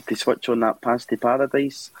you wanted to switch on that pass to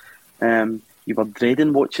paradise. You were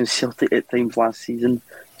dreading watching Celtic at times last season.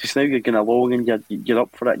 Just now you're going along and you're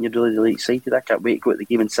up for it and you're really, really excited. I can't wait to go to the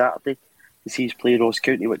game on Saturday to see us play Ross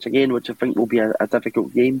County, which I think will be a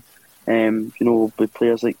difficult game. You know, with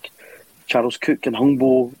players like Charles Cook and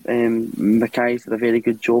Hungbo, Mackay's did a very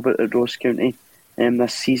good job at Ross County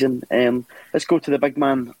this season. Let's go to the big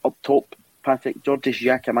man up top, Patrick, Georgios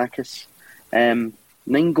Giacomakis.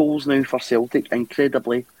 9 goals now for Celtic,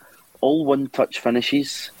 incredibly. All 1-touch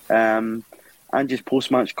finishes. Ange's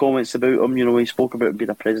post-match comments about him, you know, he spoke about him being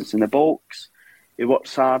a presence in the box. He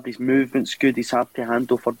works hard, his movement's good, he's hard to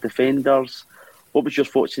handle for defenders. What was your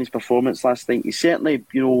thoughts on his performance last night? He's certainly,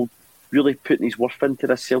 you know, really putting his worth into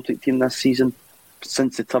this Celtic team this season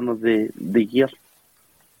since the turn of the year.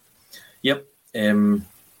 Yep. You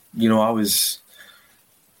know, I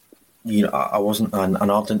wasn't an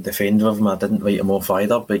ardent defender of him. I didn't write him off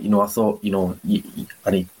either, but, you know, I thought, you know,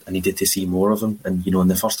 I needed to see more of him. And, you know, in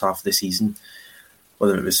the first half of the season,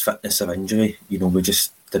 whether it was fitness or injury, you know, we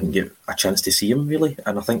just didn't get a chance to see him, really.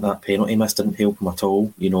 And I think that penalty miss didn't help him at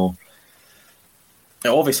all, you know. It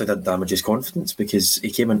obviously did damage his confidence, because he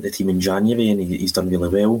came into the team in January and he's done really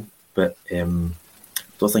well, but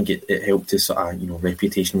don't think it helped his sort of, you know,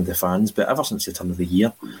 reputation with the fans. But ever since the turn of the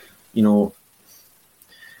year, you know,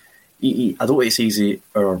 I don't want to say he's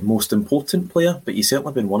our most important player, but he's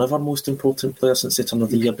certainly been one of our most important players since the turn of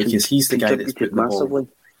the year, because he's the guy that's put the ball.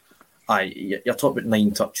 You're talking about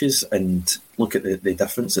 9 touches, and look at the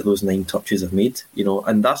difference that those 9 touches have made, you know,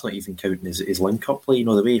 and that's not even counting his link-up play, you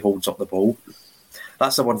know, the way he holds up the ball.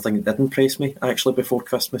 That's the one thing that did impress me, actually, before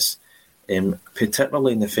Christmas.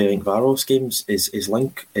 Particularly in the Ferencvaros games,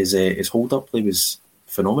 his hold-up play was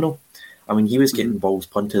phenomenal. I mean, he was getting balls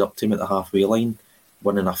punted up to him at the halfway line,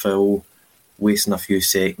 winning a foul, wasting a few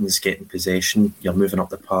seconds, getting possession, you're moving up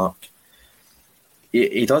the park.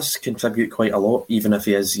 He does contribute quite a lot, even if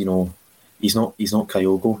he is, you know, he's not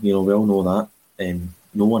Kyogo, you know, we all know that.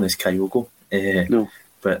 No one is Kyogo. No.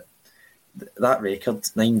 But that record,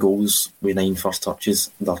 9 goals with 9 first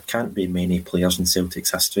touches, there can't be many players in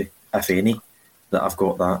Celtic's history, if any, that have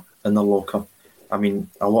got that in their locker. I mean,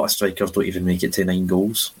 a lot of strikers don't even make it to 9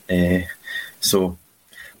 goals. But,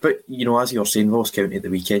 you know, as you're saying, Ross County at the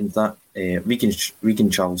weekend, that Regan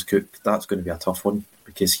Charles Cook, that's going to be a tough one,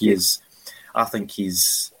 because he is, I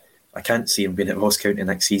can't see him being at Ross County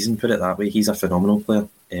next season, put it that way. He's a phenomenal player.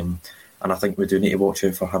 and I think we do need to watch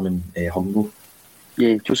out for him and Humbo.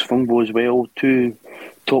 Yeah, Joseph Humbo as well. Two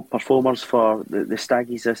top performers for the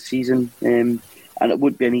Staggies this season. And it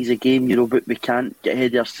would be an easy game, but we can't get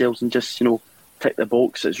ahead of ourselves and just, tick the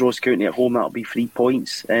box. It's Ross County at home, that'll be 3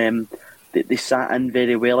 points. They sat in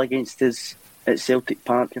very well against us at Celtic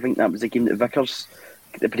Park. I think that was the game that Vickers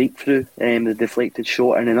got the breakthrough, the deflected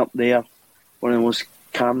shot in and up there. One of the most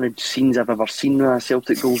carnage scenes I've ever seen with a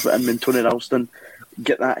Celtic goals with him and Tony Ralston.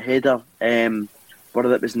 Get that header,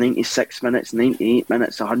 whether it was 96 minutes, 98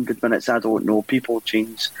 minutes, 100 minutes, I don't know. People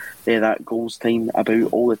change that goals time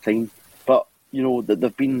about all the time. But,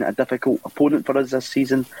 they've been a difficult opponent for us this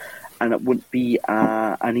season, and it wouldn't be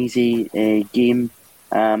an easy game.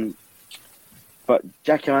 But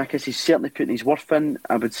Giakoumakis, he's certainly putting his worth in.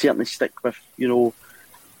 I would certainly stick with,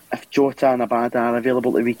 if Jota and Abada are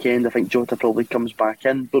available the weekend, I think Jota probably comes back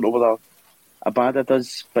in. Don't know whether Abada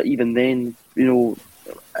does, but even then,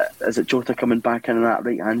 is it Jota coming back in on that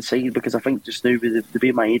right-hand side? Because I think just now, with the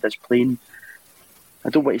way Maeda's playing, I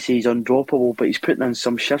don't want to say he's undroppable, but he's putting in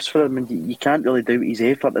some shifts for him, and you can't really doubt his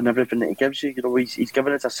effort and everything that he gives you. He's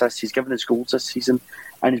given his assists, he's given his goals this season,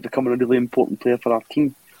 and he's becoming a really important player for our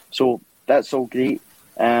team. So that's all great.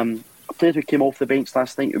 Players who came off the bench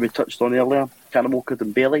last night, who we touched on earlier, Karamoko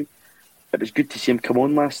Dembele. It was good to see him come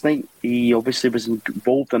on last night. He obviously was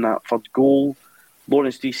involved in that third goal.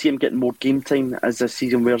 Lawrence, do you see him getting more game time as the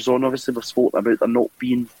season wears on? Obviously, we've spoken about there not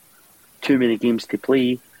being too many games to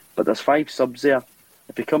play, but there's 5 subs there.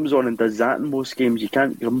 If he comes on and does that in most games, you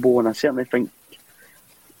can't grumble, and I certainly think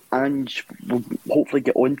Ange will hopefully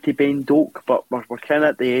get on to Ben Doak, but we're kind of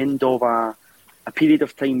at the end of a period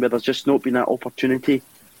of time where there's just not been that opportunity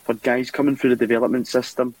for guys coming through the development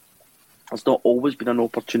system. There's not always been an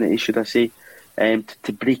opportunity, should I say,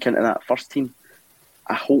 to break into that first team.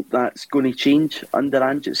 I hope that's going to change under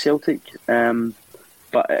Ange at Celtic,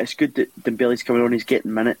 but it's good that Dembele's coming on, he's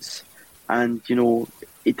getting minutes, and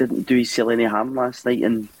he didn't do himself any harm last night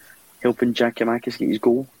in helping Giakoumakis get his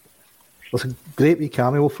goal. It's a great wee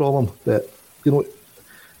cameo from him, that if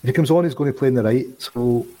he comes on, he's going to play in the right,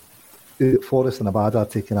 so Forrest and Abada are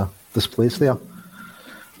taking a displace there.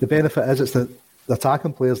 The benefit is it's the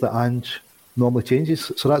attacking players that Ange normally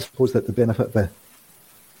changes, so that's supposed that the benefit for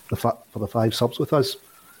the 5 subs with us.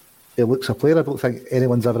 He looks a player. I don't think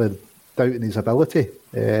anyone's ever doubting his ability.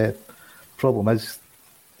 Problem is,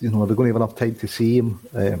 they're going to have enough time to see him.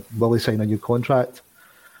 Will he sign a new contract?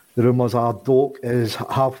 The rumours are Doak is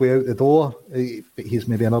halfway out the door, but he's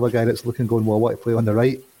maybe another guy that's looking, going, well, I want to play on the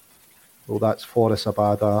right. Well, that's Forrest,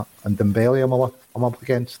 Abada and Dembele I'm up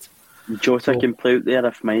against. Jota can play out there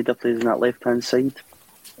if Maeda plays on that left-hand side.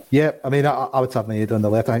 Yeah, I mean, I would have Maeda on the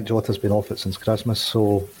left. I think Jota's been off it since Christmas,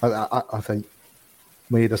 so I think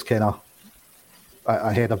Maeda's kind of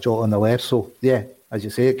ahead of Jota on the left. So, yeah, as you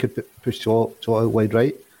say, it could push Jota out wide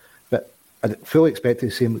right. But I fully expect to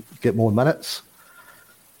see him get more minutes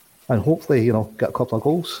and hopefully, get a couple of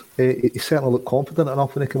goals. He certainly looked confident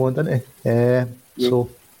enough when he came on, didn't he? So,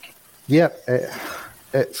 yeah,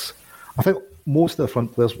 it's. I think most of the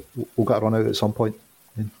front players will get a run out at some point.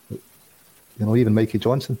 Even Mikey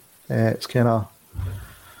Johnson. It's kind of...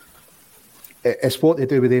 It's what they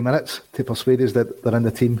do with the minutes to persuade us that they're in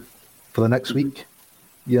the team for the next week.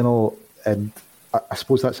 And I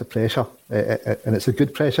suppose that's the pressure. And it's a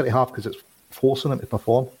good pressure to have because it's forcing them to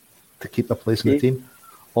perform, to keep their place in the team,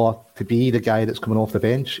 or to be the guy that's coming off the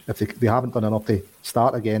bench. If they haven't done enough to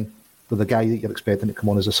start again, they're the guy that you're expecting to come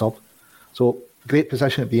on as a sub. So, great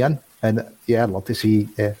position to be in. And, yeah, I'd love to see...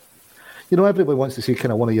 everybody wants to see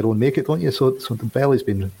kind of one of your own make it, don't you? So Dembele's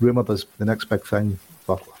been rumoured as the next big thing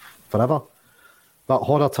for forever. That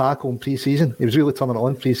horror tackle in pre-season, he was really turning it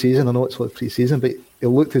on pre-season. I know it's like pre-season, but it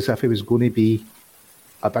looked as if he was going to be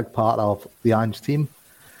a big part of the Ange team.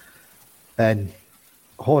 And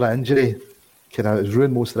horror injury kind of has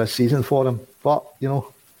ruined most of this season for him. But,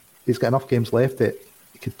 he's got enough games left that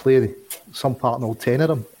he could play some part in all 10 of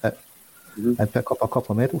them and pick up a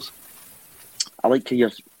couple of medals. I like how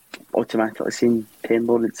you're automatically saying 10,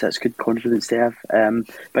 Lawrence. That's good confidence to have.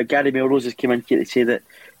 But Gary Melrose has came in here to say that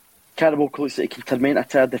Karamoko looks like he can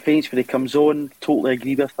torment our defence when he comes on. Totally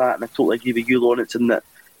agree with that, and I totally agree with you, Lawrence, in that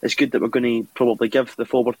it's good that we're going to probably give the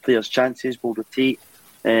forward players chances. We'll rotate,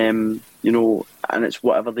 and it's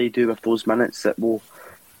whatever they do with those minutes that will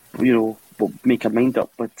make our mind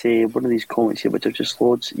up. But one of these comments here, which I've just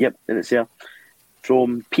loads, and it's there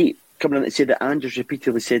from Pete, coming in to say that Ange has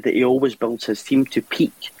repeatedly said that he always builds his team to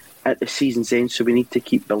peak at the season's end, so we need to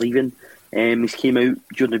keep believing. He's came out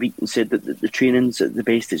during the week and said that the training's at the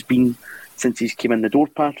best it's been since he's came in the door,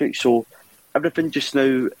 Patrick. So everything just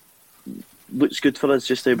now looks good for us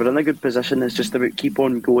just now. We're in a good position. It's just about keep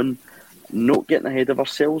on going not getting ahead of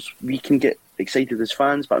ourselves. We can get excited as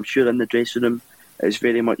fans, but I'm sure in the dressing room it's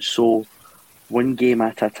very much so one game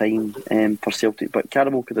at a time for Celtic. But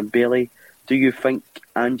Karamoko and Bailey, do you think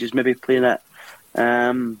Ange is maybe playing it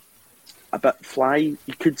a bit fly,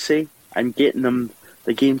 you could say, and getting them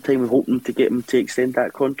the game time and hoping to get him to extend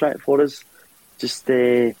that contract for us, just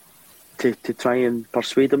to try and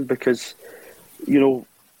persuade him? Because,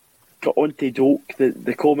 got on to joke,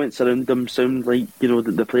 the comments around them sound like,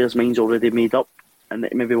 that the player's mind's already made up and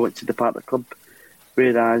that he maybe wants to depart the club,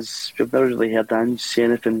 whereas we've never really heard Ange say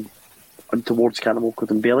anything towards Karamoko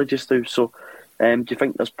and Bailey just now. So do you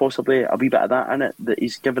think there's possibly a wee bit of that in it, that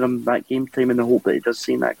he's giving him that game time in the hope that he does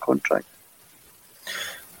sign that contract?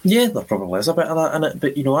 Yeah, there probably is a bit of that in it,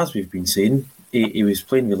 but as we've been saying, he was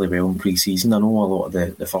playing really well in pre-season. I know a lot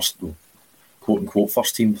of the first, quote-unquote,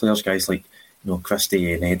 first-team players, guys like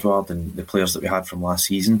Christie and Edward and the players that we had from last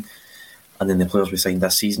season, and then the players we signed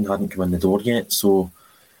this season hadn't come in the door yet. So,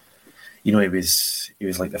 he was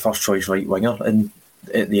like the first-choice right winger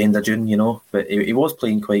at the end of June, but he was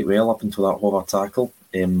playing quite well up until that hover tackle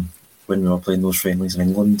when we were playing those friendlies in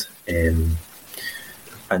England.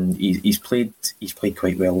 And he's played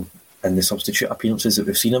quite well in the substitute appearances that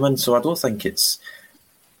we've seen him in. So I don't think he's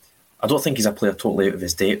a player totally out of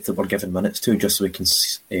his depth that we're giving minutes to just so we can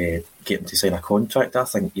get him to sign a contract. I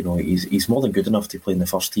think he's more than good enough to play in the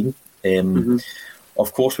first team.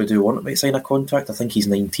 Of course, we do want him to sign a contract. I think he's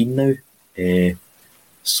 19 now,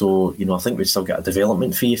 so I think we'd still get a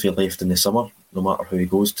development fee if he left in the summer, no matter who he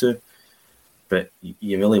goes to. But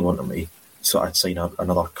you really want him to sort of sign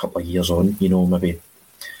another couple of years on. Maybe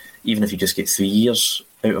even if you just get 3 years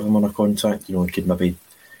out of him on a contract, you could maybe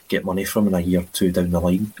get money from him in a year or two down the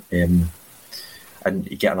line, and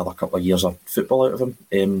you get another couple of years of football out of him.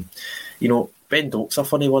 Ben Doak's a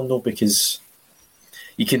funny one though, because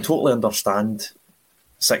you can totally understand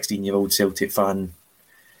 16-year-old Celtic fan,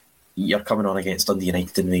 you're coming on against Dundee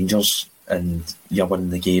United and Rangers and you're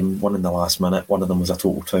winning the game, one in the last minute, one of them was a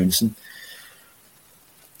total trouncing.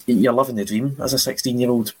 You're living the dream as a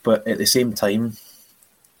 16-year-old, but at the same time,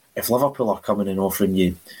 if Liverpool are coming and offering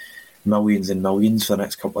you millions and millions for the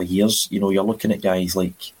next couple of years, you're looking at guys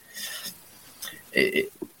like...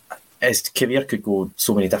 his career could go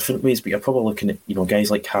so many different ways, but you're probably looking at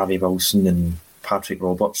guys like Harry Wilson and Patrick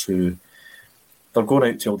Roberts, who they're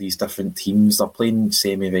going out to all these different teams, they're playing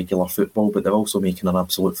semi-regular football, but they're also making an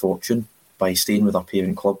absolute fortune by staying with their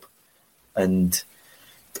parent club. And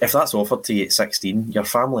if that's offered to you at 16, your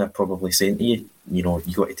family are probably saying to you, you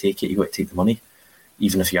got to take it, you got to take the money,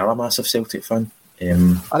 even if you are a massive Celtic fan.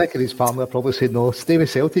 I reckon his family are probably saying, no, stay with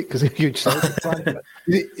Celtic, because he's a huge Celtic fan.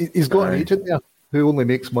 He's got an agent there who only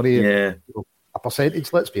makes money, a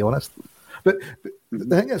percentage, let's be honest. But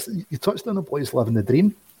the thing is, you touched on the boys living the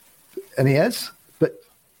dream, and he is, but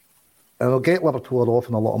he'll get Liverpool off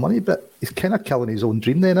and a lot of money, but he's kind of killing his own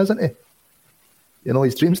dream then, isn't he?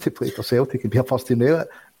 His dreams to play for Celtic and be a first team player,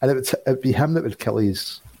 and it'd be him that would kill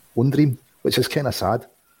his own dream, which is kind of sad.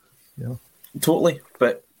 Totally,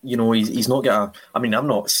 but he's not got I'm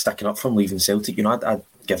not sticking up for him leaving Celtic. I'd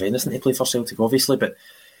give anything to play for Celtic, obviously, but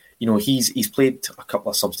he's played a couple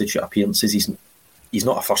of substitute appearances. He's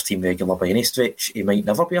not a first team regular by any stretch. He might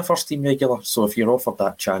never be a first team regular. So if you're offered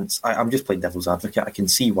that chance, I'm just playing devil's advocate. I can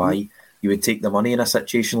see why you would take the money in a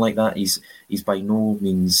situation like that. He's by no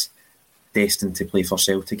means destined to play for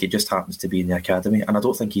Celtic. It just happens to be in the academy, and I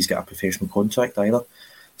don't think he's got a professional contract either.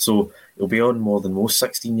 So he'll be on more than most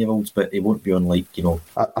 16-year-olds, but he won't be on I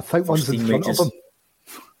think one's in front of him.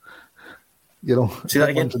 Say that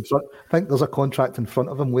again. I think there's a contract in front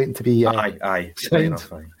of him waiting to be aye. signed.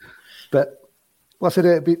 But I said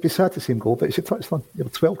it'd be sad to see him go. But as you touched on,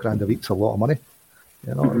 $12,000 a week's a lot of money.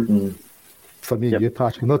 For me and you,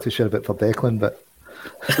 Patrick. I'm not too sure about for Declan, but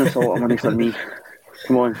that's a lot of money for me.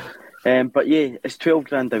 Come on. But yeah, it's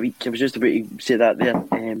 $12,000 a week. I was just about to say that there.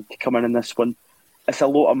 To come in this one, it's a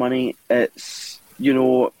lot of money. It's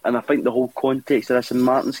and I think the whole context of this, and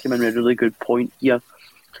Martin's come in with a really good point here.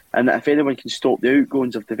 And if anyone can stop the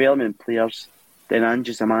outgoings of development players, then Ange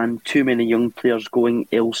is the man. Too many young players going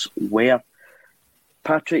elsewhere.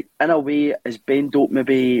 Patrick, in a way, is Ben Doak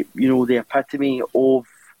maybe the epitome of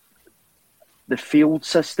the failed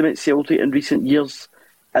system at Celtic in recent years,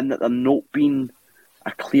 and that there not been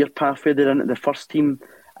a clear pathway there into the first team,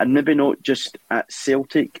 and maybe not just at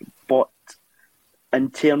Celtic, but in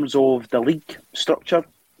terms of the league structure.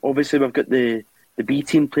 Obviously, we've got the B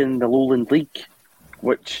team playing in the Lowland League,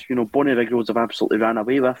 which Bonnie Rigroads have absolutely ran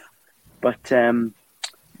away with. But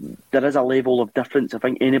there is a level of difference. I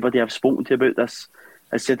think anybody I've spoken to about this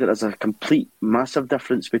has said that there's a complete massive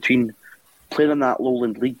difference between playing in that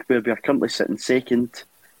Lowland League, where we are currently sitting second,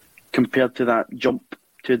 compared to that jump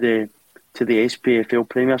to the SPFL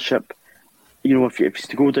Premiership. You know, if he's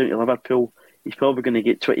to go down to Liverpool, he's probably going to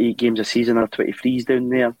get 28 games a season or 23s down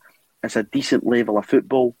there. It's a decent level of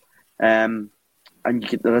football. And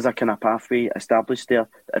there is a kind of pathway established there.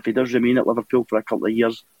 If he does remain at Liverpool for a couple of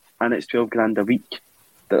years and it's 12 grand a week,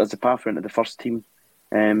 there's a pathway into the first team.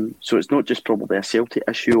 So it's not just probably a Celtic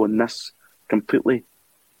issue on this completely.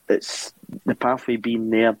 It's the pathway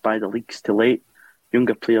being there by the leagues to let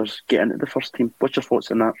younger players get into the first team. What's your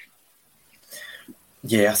thoughts on that?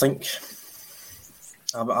 Yeah, I think...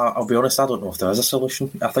 I'll be honest, I don't know if there is a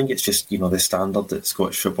solution. I think it's just, the standard that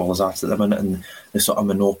Scottish football is at the minute, and the sort of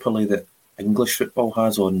monopoly that English football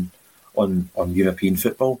has on European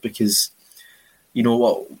football, because, you know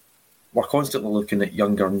what, we're constantly looking at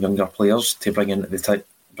younger and younger players to bring into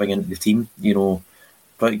the team,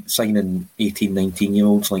 signing 18,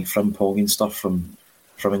 19-year-olds like Frimpong and stuff from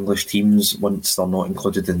English teams once they're not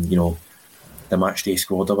included in, the matchday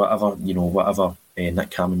squad or whatever, whatever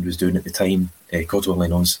Nick Hammond was doing at the time, God only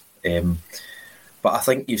knows. But I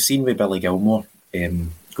think you've seen with Billy Gilmore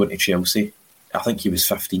going to Chelsea. I think he was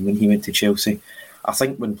 15 when he went to Chelsea. I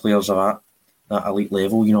think when players are at that elite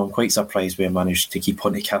level, I'm quite surprised we managed to keep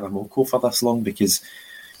on to Karamoko for this long, because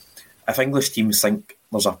if English teams think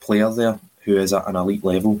there's a player there who is at an elite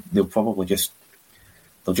level, they'll just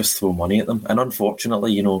throw money at them. And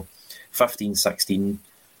unfortunately, 15, 16,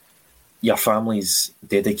 your family's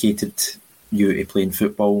dedicated you to playing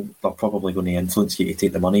football, they're probably going to influence you to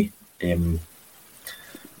take the money.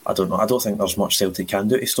 I don't know. I don't think there's much Celtic can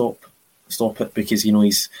do to stop it, because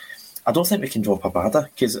I don't think we can drop Abada,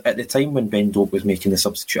 because at the time when Ben Doak was making the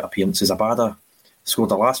substitute appearances, Abada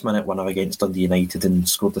scored a last minute winner against Dundee United and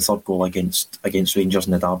scored the third goal against Rangers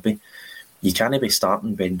in the derby. You can't be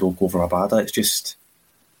starting Ben Doak over Abada. It's just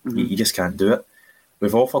you just can't do it.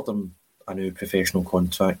 We've offered him a new professional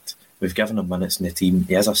contract. We've given him minutes in the team.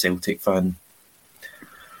 He is a Celtic fan.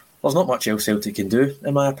 There's not much else Celtic can do,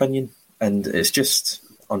 in my opinion. And it's just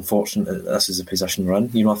unfortunate that this is the position we're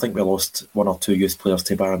in. I think we lost one or two youth players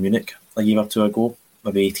to Bayern Munich a year or two ago,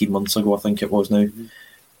 maybe 18 months ago, I think it was now.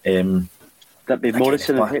 That'd be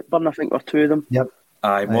Morrison and Hepburn, I think, were two of them. Yep.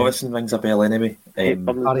 Aye, Morrison rings a bell anyway.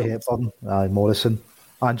 Harry Hepburn, Morrison.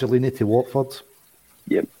 Angelini to Watford.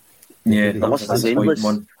 Yep. Yeah, the list is endless.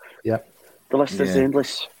 Yep. The list is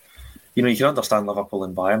endless. You can understand Liverpool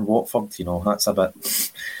and Bayern. Watford, that's a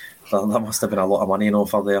bit... There must have been a lot of money in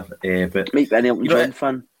offer there. But might be an Elton John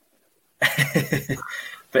fan.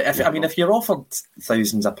 But if you're offered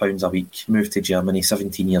thousands of pounds a week, move to Germany,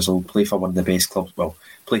 17 years old, play for one of the best clubs,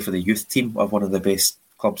 play for the youth team of one of the best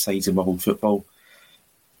club sides in world football,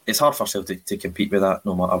 it's hard for Celtic to compete with that,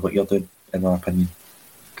 no matter what you're doing, in my opinion.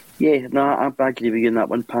 Yeah, no, I agree with you on that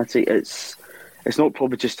one, Patty. It's not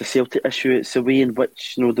probably just a Celtic issue, it's the way in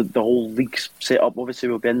which the whole league's set up. Obviously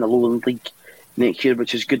we'll be in the Lowland League next year,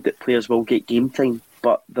 which is good that players will get game time,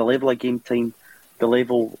 but the level of game time, the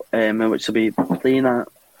level in which they'll be playing at,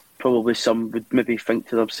 probably some would maybe think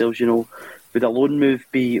to themselves, would a loan move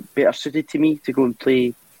be better suited to me to go and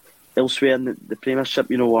play elsewhere in the Premiership,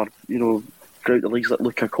 or go out the leagues like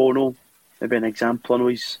Luca Cono, maybe an example. I know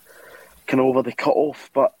he's kind of over the cut-off,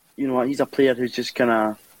 but he's a player who's just kind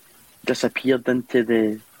of disappeared into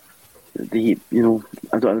the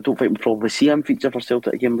I don't think we'll probably see him feature for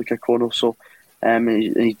Celtic again, Luca Cono. So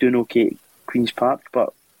he's doing okay at Queen's Park,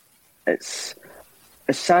 but it's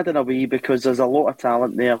sad in a way, because there's a lot of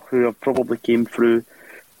talent there who have probably came through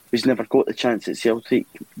who's never got the chance at Celtic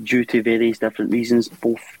due to various different reasons,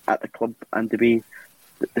 both at the club and the way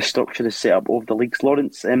the structure is set up of the leagues.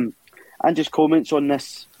 Lawrence, Ange's comments on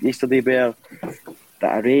this yesterday that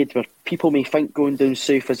I read, where people may think going down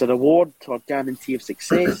south is a reward or guarantee of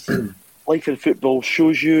success. Life in football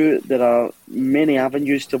shows you there are many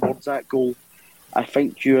avenues towards that goal. I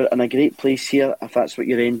think you're in a great place here if that's what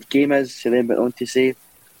your end game is. He then went on to say,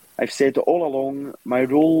 I've said it all along, my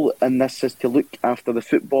role in this is to look after the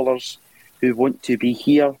footballers who want to be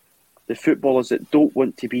here. The footballers that don't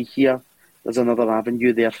want to be here, there's another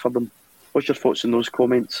avenue there for them. What's your thoughts on those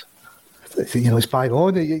comments? It's bang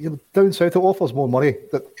on. Down south, it offers more money.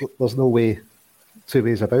 There's no two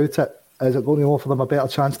ways about it. Is it going to offer them a better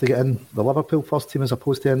chance to get in the Liverpool first team as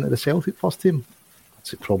opposed to into the Celtic first team?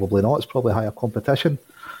 It's probably not. It's probably higher competition.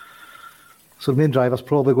 So the main driver's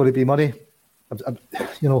probably going to be money.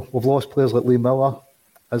 We've lost players like Lee Miller,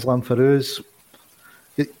 Islam Farouz.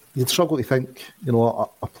 You'd struggle to think,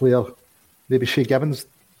 a player, maybe Shea Gibbons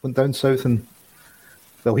went down south and,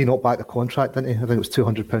 he knocked back the contract, didn't he? I think it was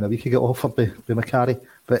 £200 a week he got offered by Macari.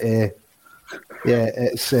 But,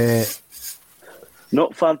 it's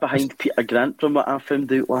Not far behind Peter Grant from what I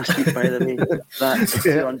found out last week, by the way. That's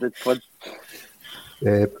 200 quid.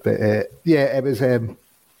 It was.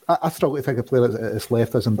 I struggle to think a player that's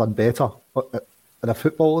left us and done better in a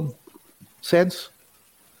footballing sense.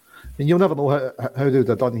 And you'll never know how they'd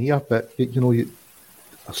have done here, but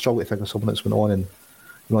I struggle to think of someone that's went on and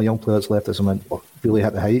a young player that's left us and went really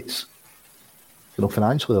hit the heights.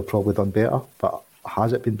 Financially they've probably done better, but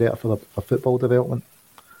has it been better for football development?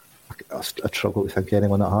 I struggle to think of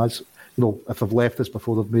anyone that has. If they've left us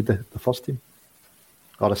before they've made the first team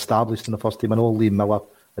or established in the first team. I know Liam Miller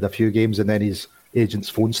had a few games and then his agent's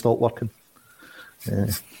phone stopped working.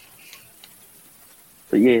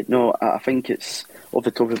 But I think it's off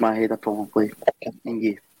the top of my head. I probably give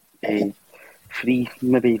you 3,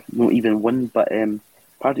 maybe not even 1. But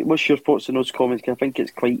Paddy, what's your thoughts on those comments? I think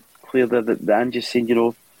it's quite clear there that Ange is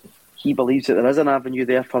saying, he believes that there is an avenue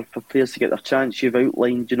there for players to get their chance. You've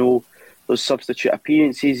outlined, those substitute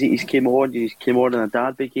appearances that he's came on. He's came on in a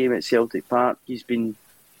derby game at Celtic Park. He's been,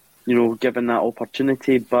 given that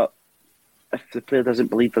opportunity. But if the player doesn't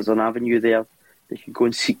believe there's an avenue there, they can go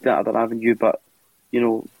and seek that other avenue. But,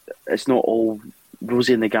 it's not all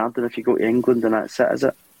rosy in the garden if you go to England and that's it, is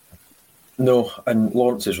it? No, and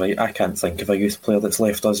Lawrence is right. I can't think of a youth player that's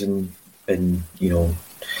left us and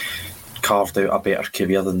carved out a better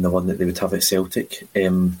career than the one that they would have at Celtic.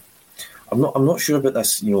 I'm not sure about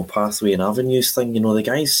this, pathway and avenues thing. The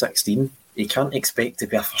guy's 16. He can't expect to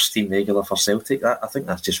be a first team regular for Celtic. I think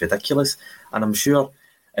that's just ridiculous. And I'm sure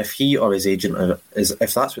if he or his agent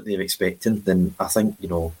if that's what they're expecting, then I think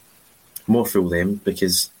more fool them,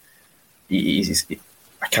 because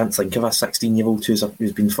I can't think of a 16-year-old who's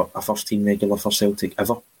been a first team regular for Celtic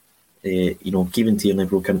ever. Kieran Tierney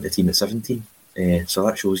broke into the team at 17, so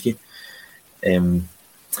that shows you.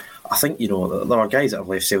 I think there are guys that have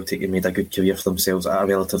left Celtic and made a good career for themselves at a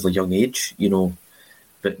relatively young age,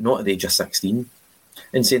 but not at the age of 16.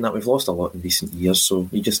 In saying that, we've lost a lot in recent years, so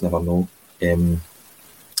you just never know.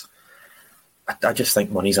 I just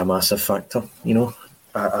think money's a massive factor.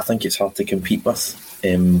 I think it's hard to compete with.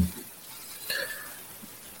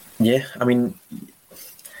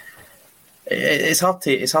 It's hard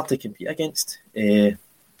to compete against.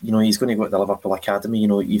 He's going to go to the Liverpool Academy.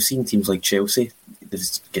 You've seen teams like Chelsea. They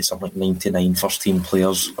get something like 99 first-team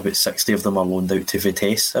players. About 60 of them are loaned out to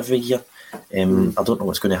Vitesse every year. I don't know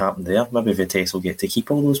what's going to happen there. Maybe Vitesse will get to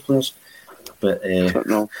keep all those players. But I don't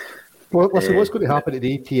know. Well, listen, what's going to happen at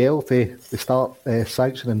the EPL if they start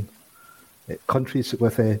sanctioning countries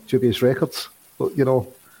with dubious records? Well,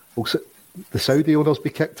 will the Saudi owners be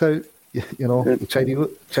kicked out?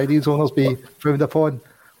 The Chinese owners be frowned upon?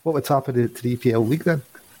 What would happen to the EPL league then?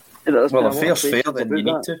 Well, if fair's fair, then you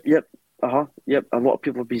need to. Yep. A lot of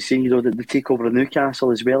people have been saying, that they take over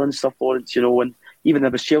Newcastle as well and stuff, Lawrence, and even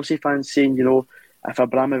there was Chelsea fans saying, if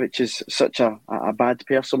Abramovich is such a bad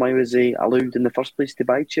person, why was he allowed in the first place to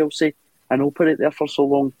buy Chelsea and operate there for so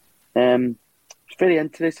long? It's very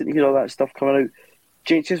interesting to hear all that stuff coming out.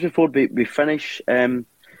 Just before we finish, 30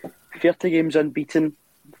 games unbeaten,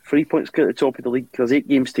 3 points at the top of the league. There's 8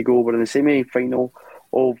 games to go. We're in the semi-final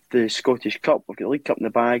of the Scottish Cup. We've got the League Cup in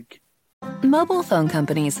the bag. Mobile phone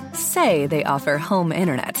companies say they offer home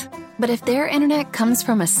internet. But if their internet comes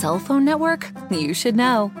from a cell phone network, you should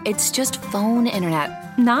know. It's just phone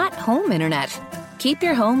internet, not home internet. Keep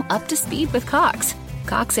your home up to speed with Cox.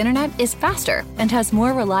 Cox internet is faster and has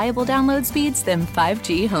more reliable download speeds than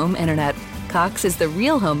 5G home internet. Cox is the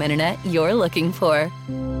real home internet you're looking for.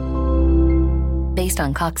 Based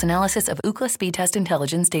on Cox analysis of Ookla speed test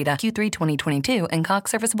intelligence data Q3 2022 and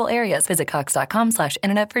Cox serviceable areas, visit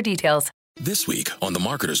cox.com/internet for details. This week on The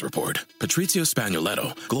Marketer's Report, Patrizio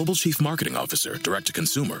Spagnoletto, Global Chief Marketing Officer,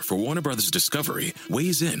 Direct-to-Consumer for Warner Brothers Discovery,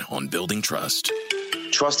 weighs in on building trust.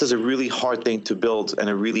 Trust is a really hard thing to build and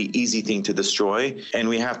a really easy thing to destroy, and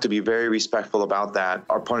we have to be very respectful about that.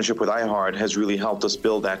 Our partnership with iHeart has really helped us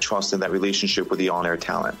build that trust and that relationship with the on-air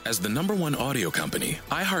talent. As the #1 audio company,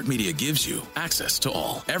 iHeartMedia gives you access to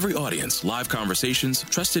all. Every audience, live conversations,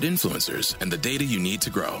 trusted influencers, and the data you need to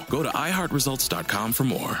grow. Go to iHeartResults.com for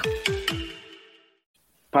more.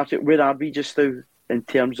 Patrick, where are we just now in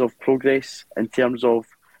terms of progress, in terms of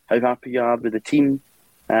how happy you are with the team?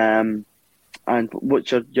 And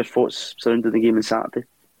what's your thoughts surrounding the game on Saturday?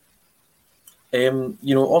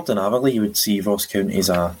 Ordinarily you would see Ross County as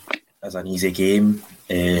an easy game,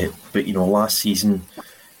 but last season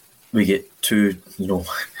we get 2,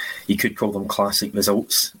 you could call them classic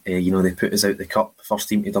results. They put us out the cup, first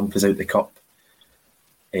team to dump us out the cup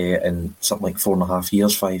in something like 4.5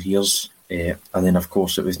 years, 5 years, and then of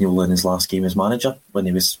course it was Neil Lennon's last game as manager when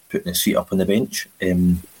he was putting his feet up on the bench,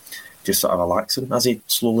 just sort of relaxing as he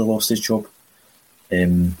slowly lost his job.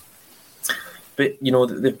 But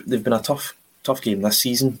they've been a tough game this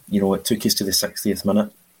season. It took us to the 60th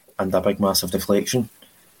minute and a big massive deflection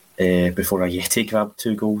before Ayeti grabbed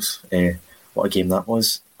 2 goals. What a game that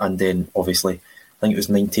was! And then obviously, I think it was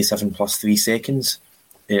 97 plus 3 seconds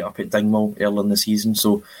up at Dingwall early in the season.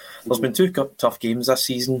 So there's been 2 tough games this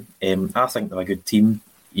season. I think they're a good team.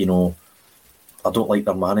 I don't like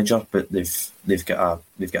their manager, but they've got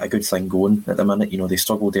a good thing going at the minute. They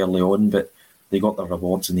struggled early on, but they got their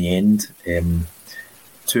rewards in the end.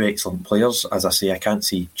 2 excellent players. As I say, I can't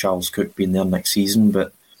see Charles Cook being there next season,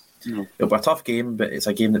 but it'll be a tough game, but it's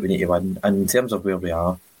a game that we need to win. And in terms of where we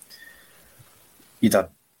are, you'd have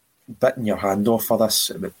bitten your hand off for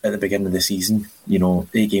this at the beginning of the season.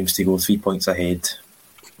 8 games to go, 3 points ahead,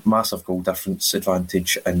 massive goal difference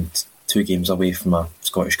advantage, and 2 games away from a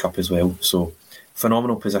Scottish Cup as well. So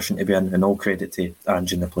phenomenal position to be in, and all credit to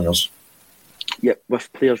Ange and the players. Yep,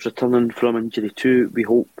 with players returning from injury too, we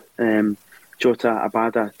hope Jota,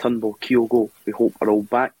 Abada, Turnbull, Kyogo, we hope are all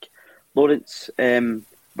back. Lawrence,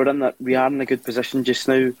 we are in a good position just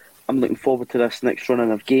now. I'm looking forward to this next run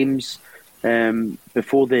of games.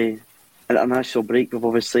 Before the international break,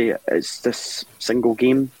 it's this single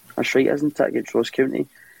game, that's right, isn't it, against Ross County?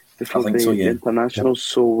 Before the internationals.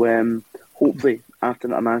 Yep. So hopefully after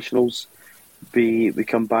internationals we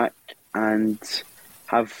come back and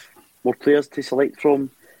have more players to select from,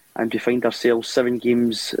 and we find ourselves 7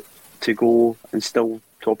 games to go and still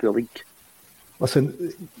top of the league.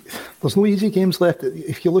 Listen, there's no easy games left.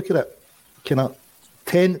 If you look at it, kind of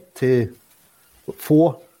 10 to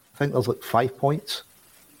 4, I think there's 5 points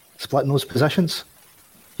splitting those positions.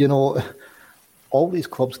 All these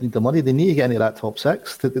clubs need the money. They need to get into that top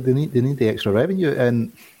 6. They need the extra revenue,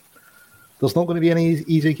 and there's not going to be any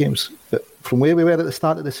easy games. But from where we were at the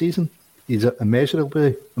start of the season, he's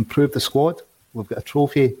immeasurably improved the squad. We've got a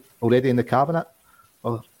trophy already in the cabinet.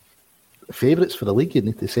 Well, favourites for the league, you'd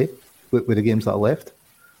need to say, with the games that are left.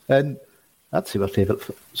 And I'd say we're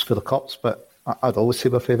favourites for the cups, but I'd always say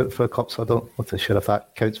we're favourite for the cups. I don't want to sure if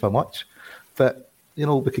that counts for much. But,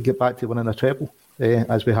 we could get back to winning a treble,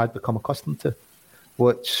 as we had become accustomed to,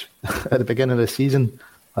 which at the beginning of the season,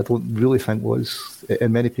 I don't really think was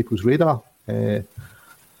in many people's radar. I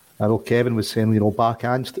know Kevin was saying, back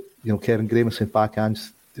Ange, Kevin Graham was saying back Ange,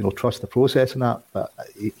 trust the process and that, but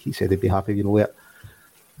he said he'd be happy,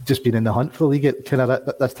 just being in the hunt for the league at kind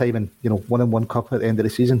of this time and, winning 1 cup at the end of the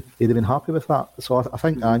season, he'd have been happy with that. So I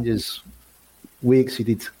think Ange's way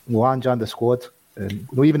exceeded Ange and the squad, and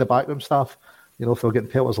even the backroom staff. If they were getting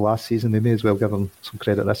pelters last season, they may as well give them some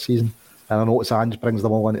credit this season. And I notice Ange brings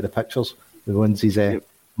them all into the pictures. He wins his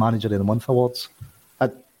Manager of the Month awards.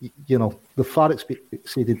 The far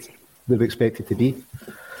exceeded where we expected to be.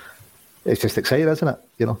 It's just exciting, isn't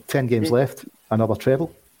it? 10 games left, another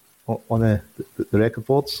treble on the record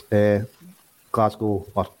boards. Glasgow,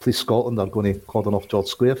 or Police Scotland, are going to cordon off George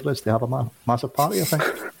Square for us to have a massive party, I think.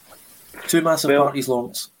 2 massive parties,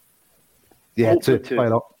 Lawrence. Yeah, 2. Why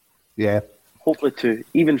not? Yeah. Hopefully 2,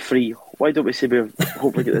 even 3. Why don't we say we'll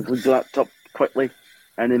hopefully get the league wrapped up quickly,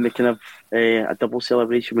 and then we can have a double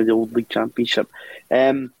celebration with the old league championship.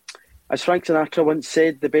 As Frank Sinatra once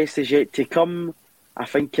said, the best is yet to come. I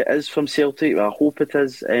think it is from Celtic. Well, I hope it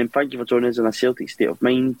is. Thank you for joining us in a Celtic State of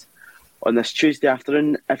Mind on this Tuesday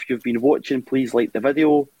afternoon. If you've been watching, please like the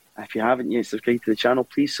video. If you haven't yet subscribed to the channel,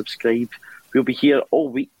 please subscribe. We'll be here all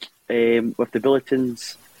week with the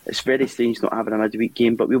bulletins. It's very strange not having a midweek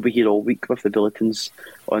game, but we'll be here all week with the bulletins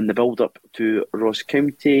on the build-up to Ross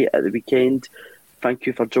County at the weekend. Thank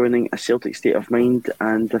you for joining a Celtic State of Mind,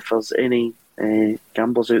 and if there's any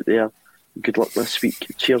gamblers out there, good luck this week.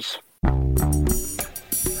 Cheers.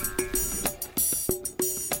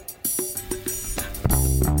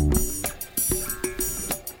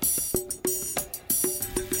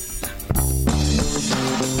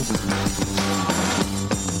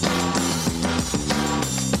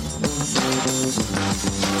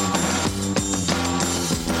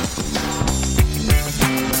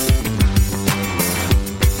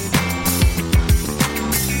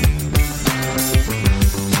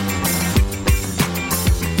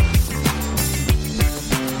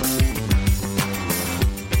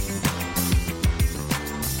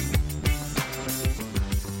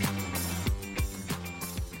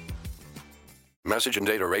 Message and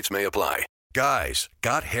data rates may apply. Guys,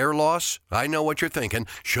 got hair loss? I know what you're thinking.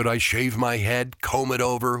 Should I shave my head, comb it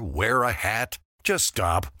over, wear a hat? Just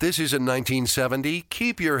stop. This isn't 1970.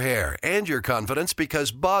 Keep your hair and your confidence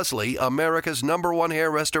because Bosley, America's #1 hair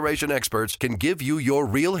restoration experts, can give you your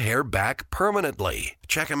real hair back permanently.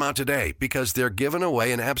 Check them out today because they're giving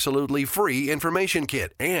away an absolutely free information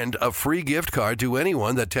kit and a free gift card to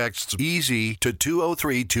anyone that texts EASY to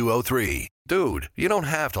 203-203. Dude, you don't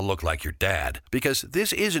have to look like your dad because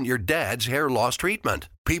this isn't your dad's hair loss treatment.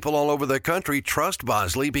 People all over the country trust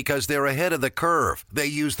Bosley because they're ahead of the curve. They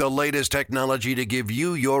use the latest technology to give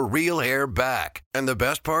you your real hair back. And the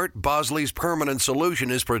best part, Bosley's permanent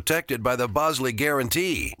solution is protected by the Bosley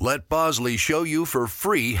Guarantee. Let Bosley show you for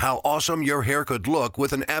free how awesome your hair could look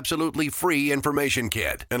with an absolutely free information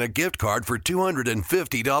kit and a gift card for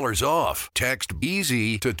 $250 off. Text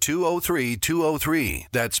EASY to 203-203.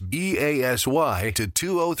 That's BASY to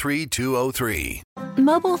 203-203.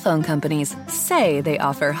 Mobile phone companies say they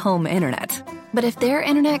offer home internet. But if their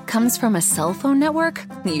internet comes from a cell phone network,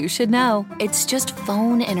 you should know. It's just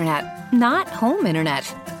phone internet, not home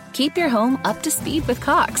internet. Keep your home up to speed with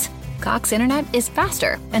Cox. Cox internet is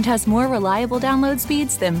faster and has more reliable download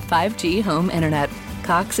speeds than 5G home internet.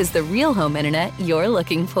 Cox is the real home internet you're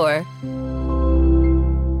looking for.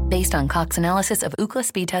 Based on Cox analysis of Ookla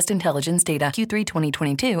speed test intelligence data Q3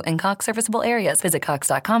 2022 and Cox serviceable areas, visit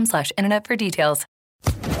cox.com/internet for details.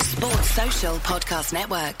 Sports Social Podcast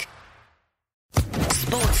Network.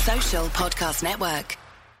 Sports Social Podcast Network.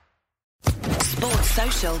 Sports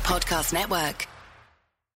Social Podcast Network.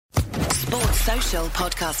 Sports Social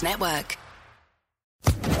Podcast Network.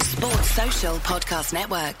 Sports Social Podcast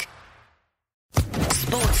Network.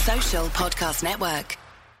 Sports Social Podcast Network.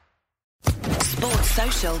 Sports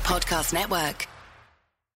Social Podcast Network.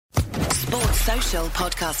 Sports Social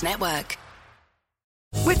Podcast Network.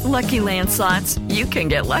 With Lucky Land Slots, you can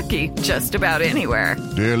get lucky just about anywhere.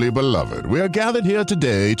 Dearly beloved, we are gathered here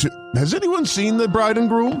today to... Has anyone seen the bride and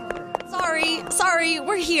groom? Sorry,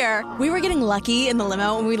 we're here. We were getting lucky in the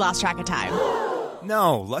limo and we lost track of time.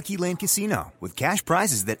 No, Lucky Land Casino, with cash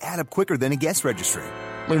prizes that add up quicker than a guest registry.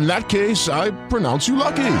 In that case, I pronounce you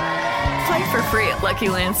lucky. Play for free at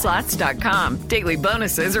LuckyLandSlots.com. Daily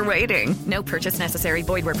bonuses are waiting. No purchase necessary.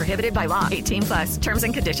 Void where prohibited by law. 18+. Terms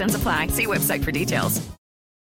and conditions apply. See website for details.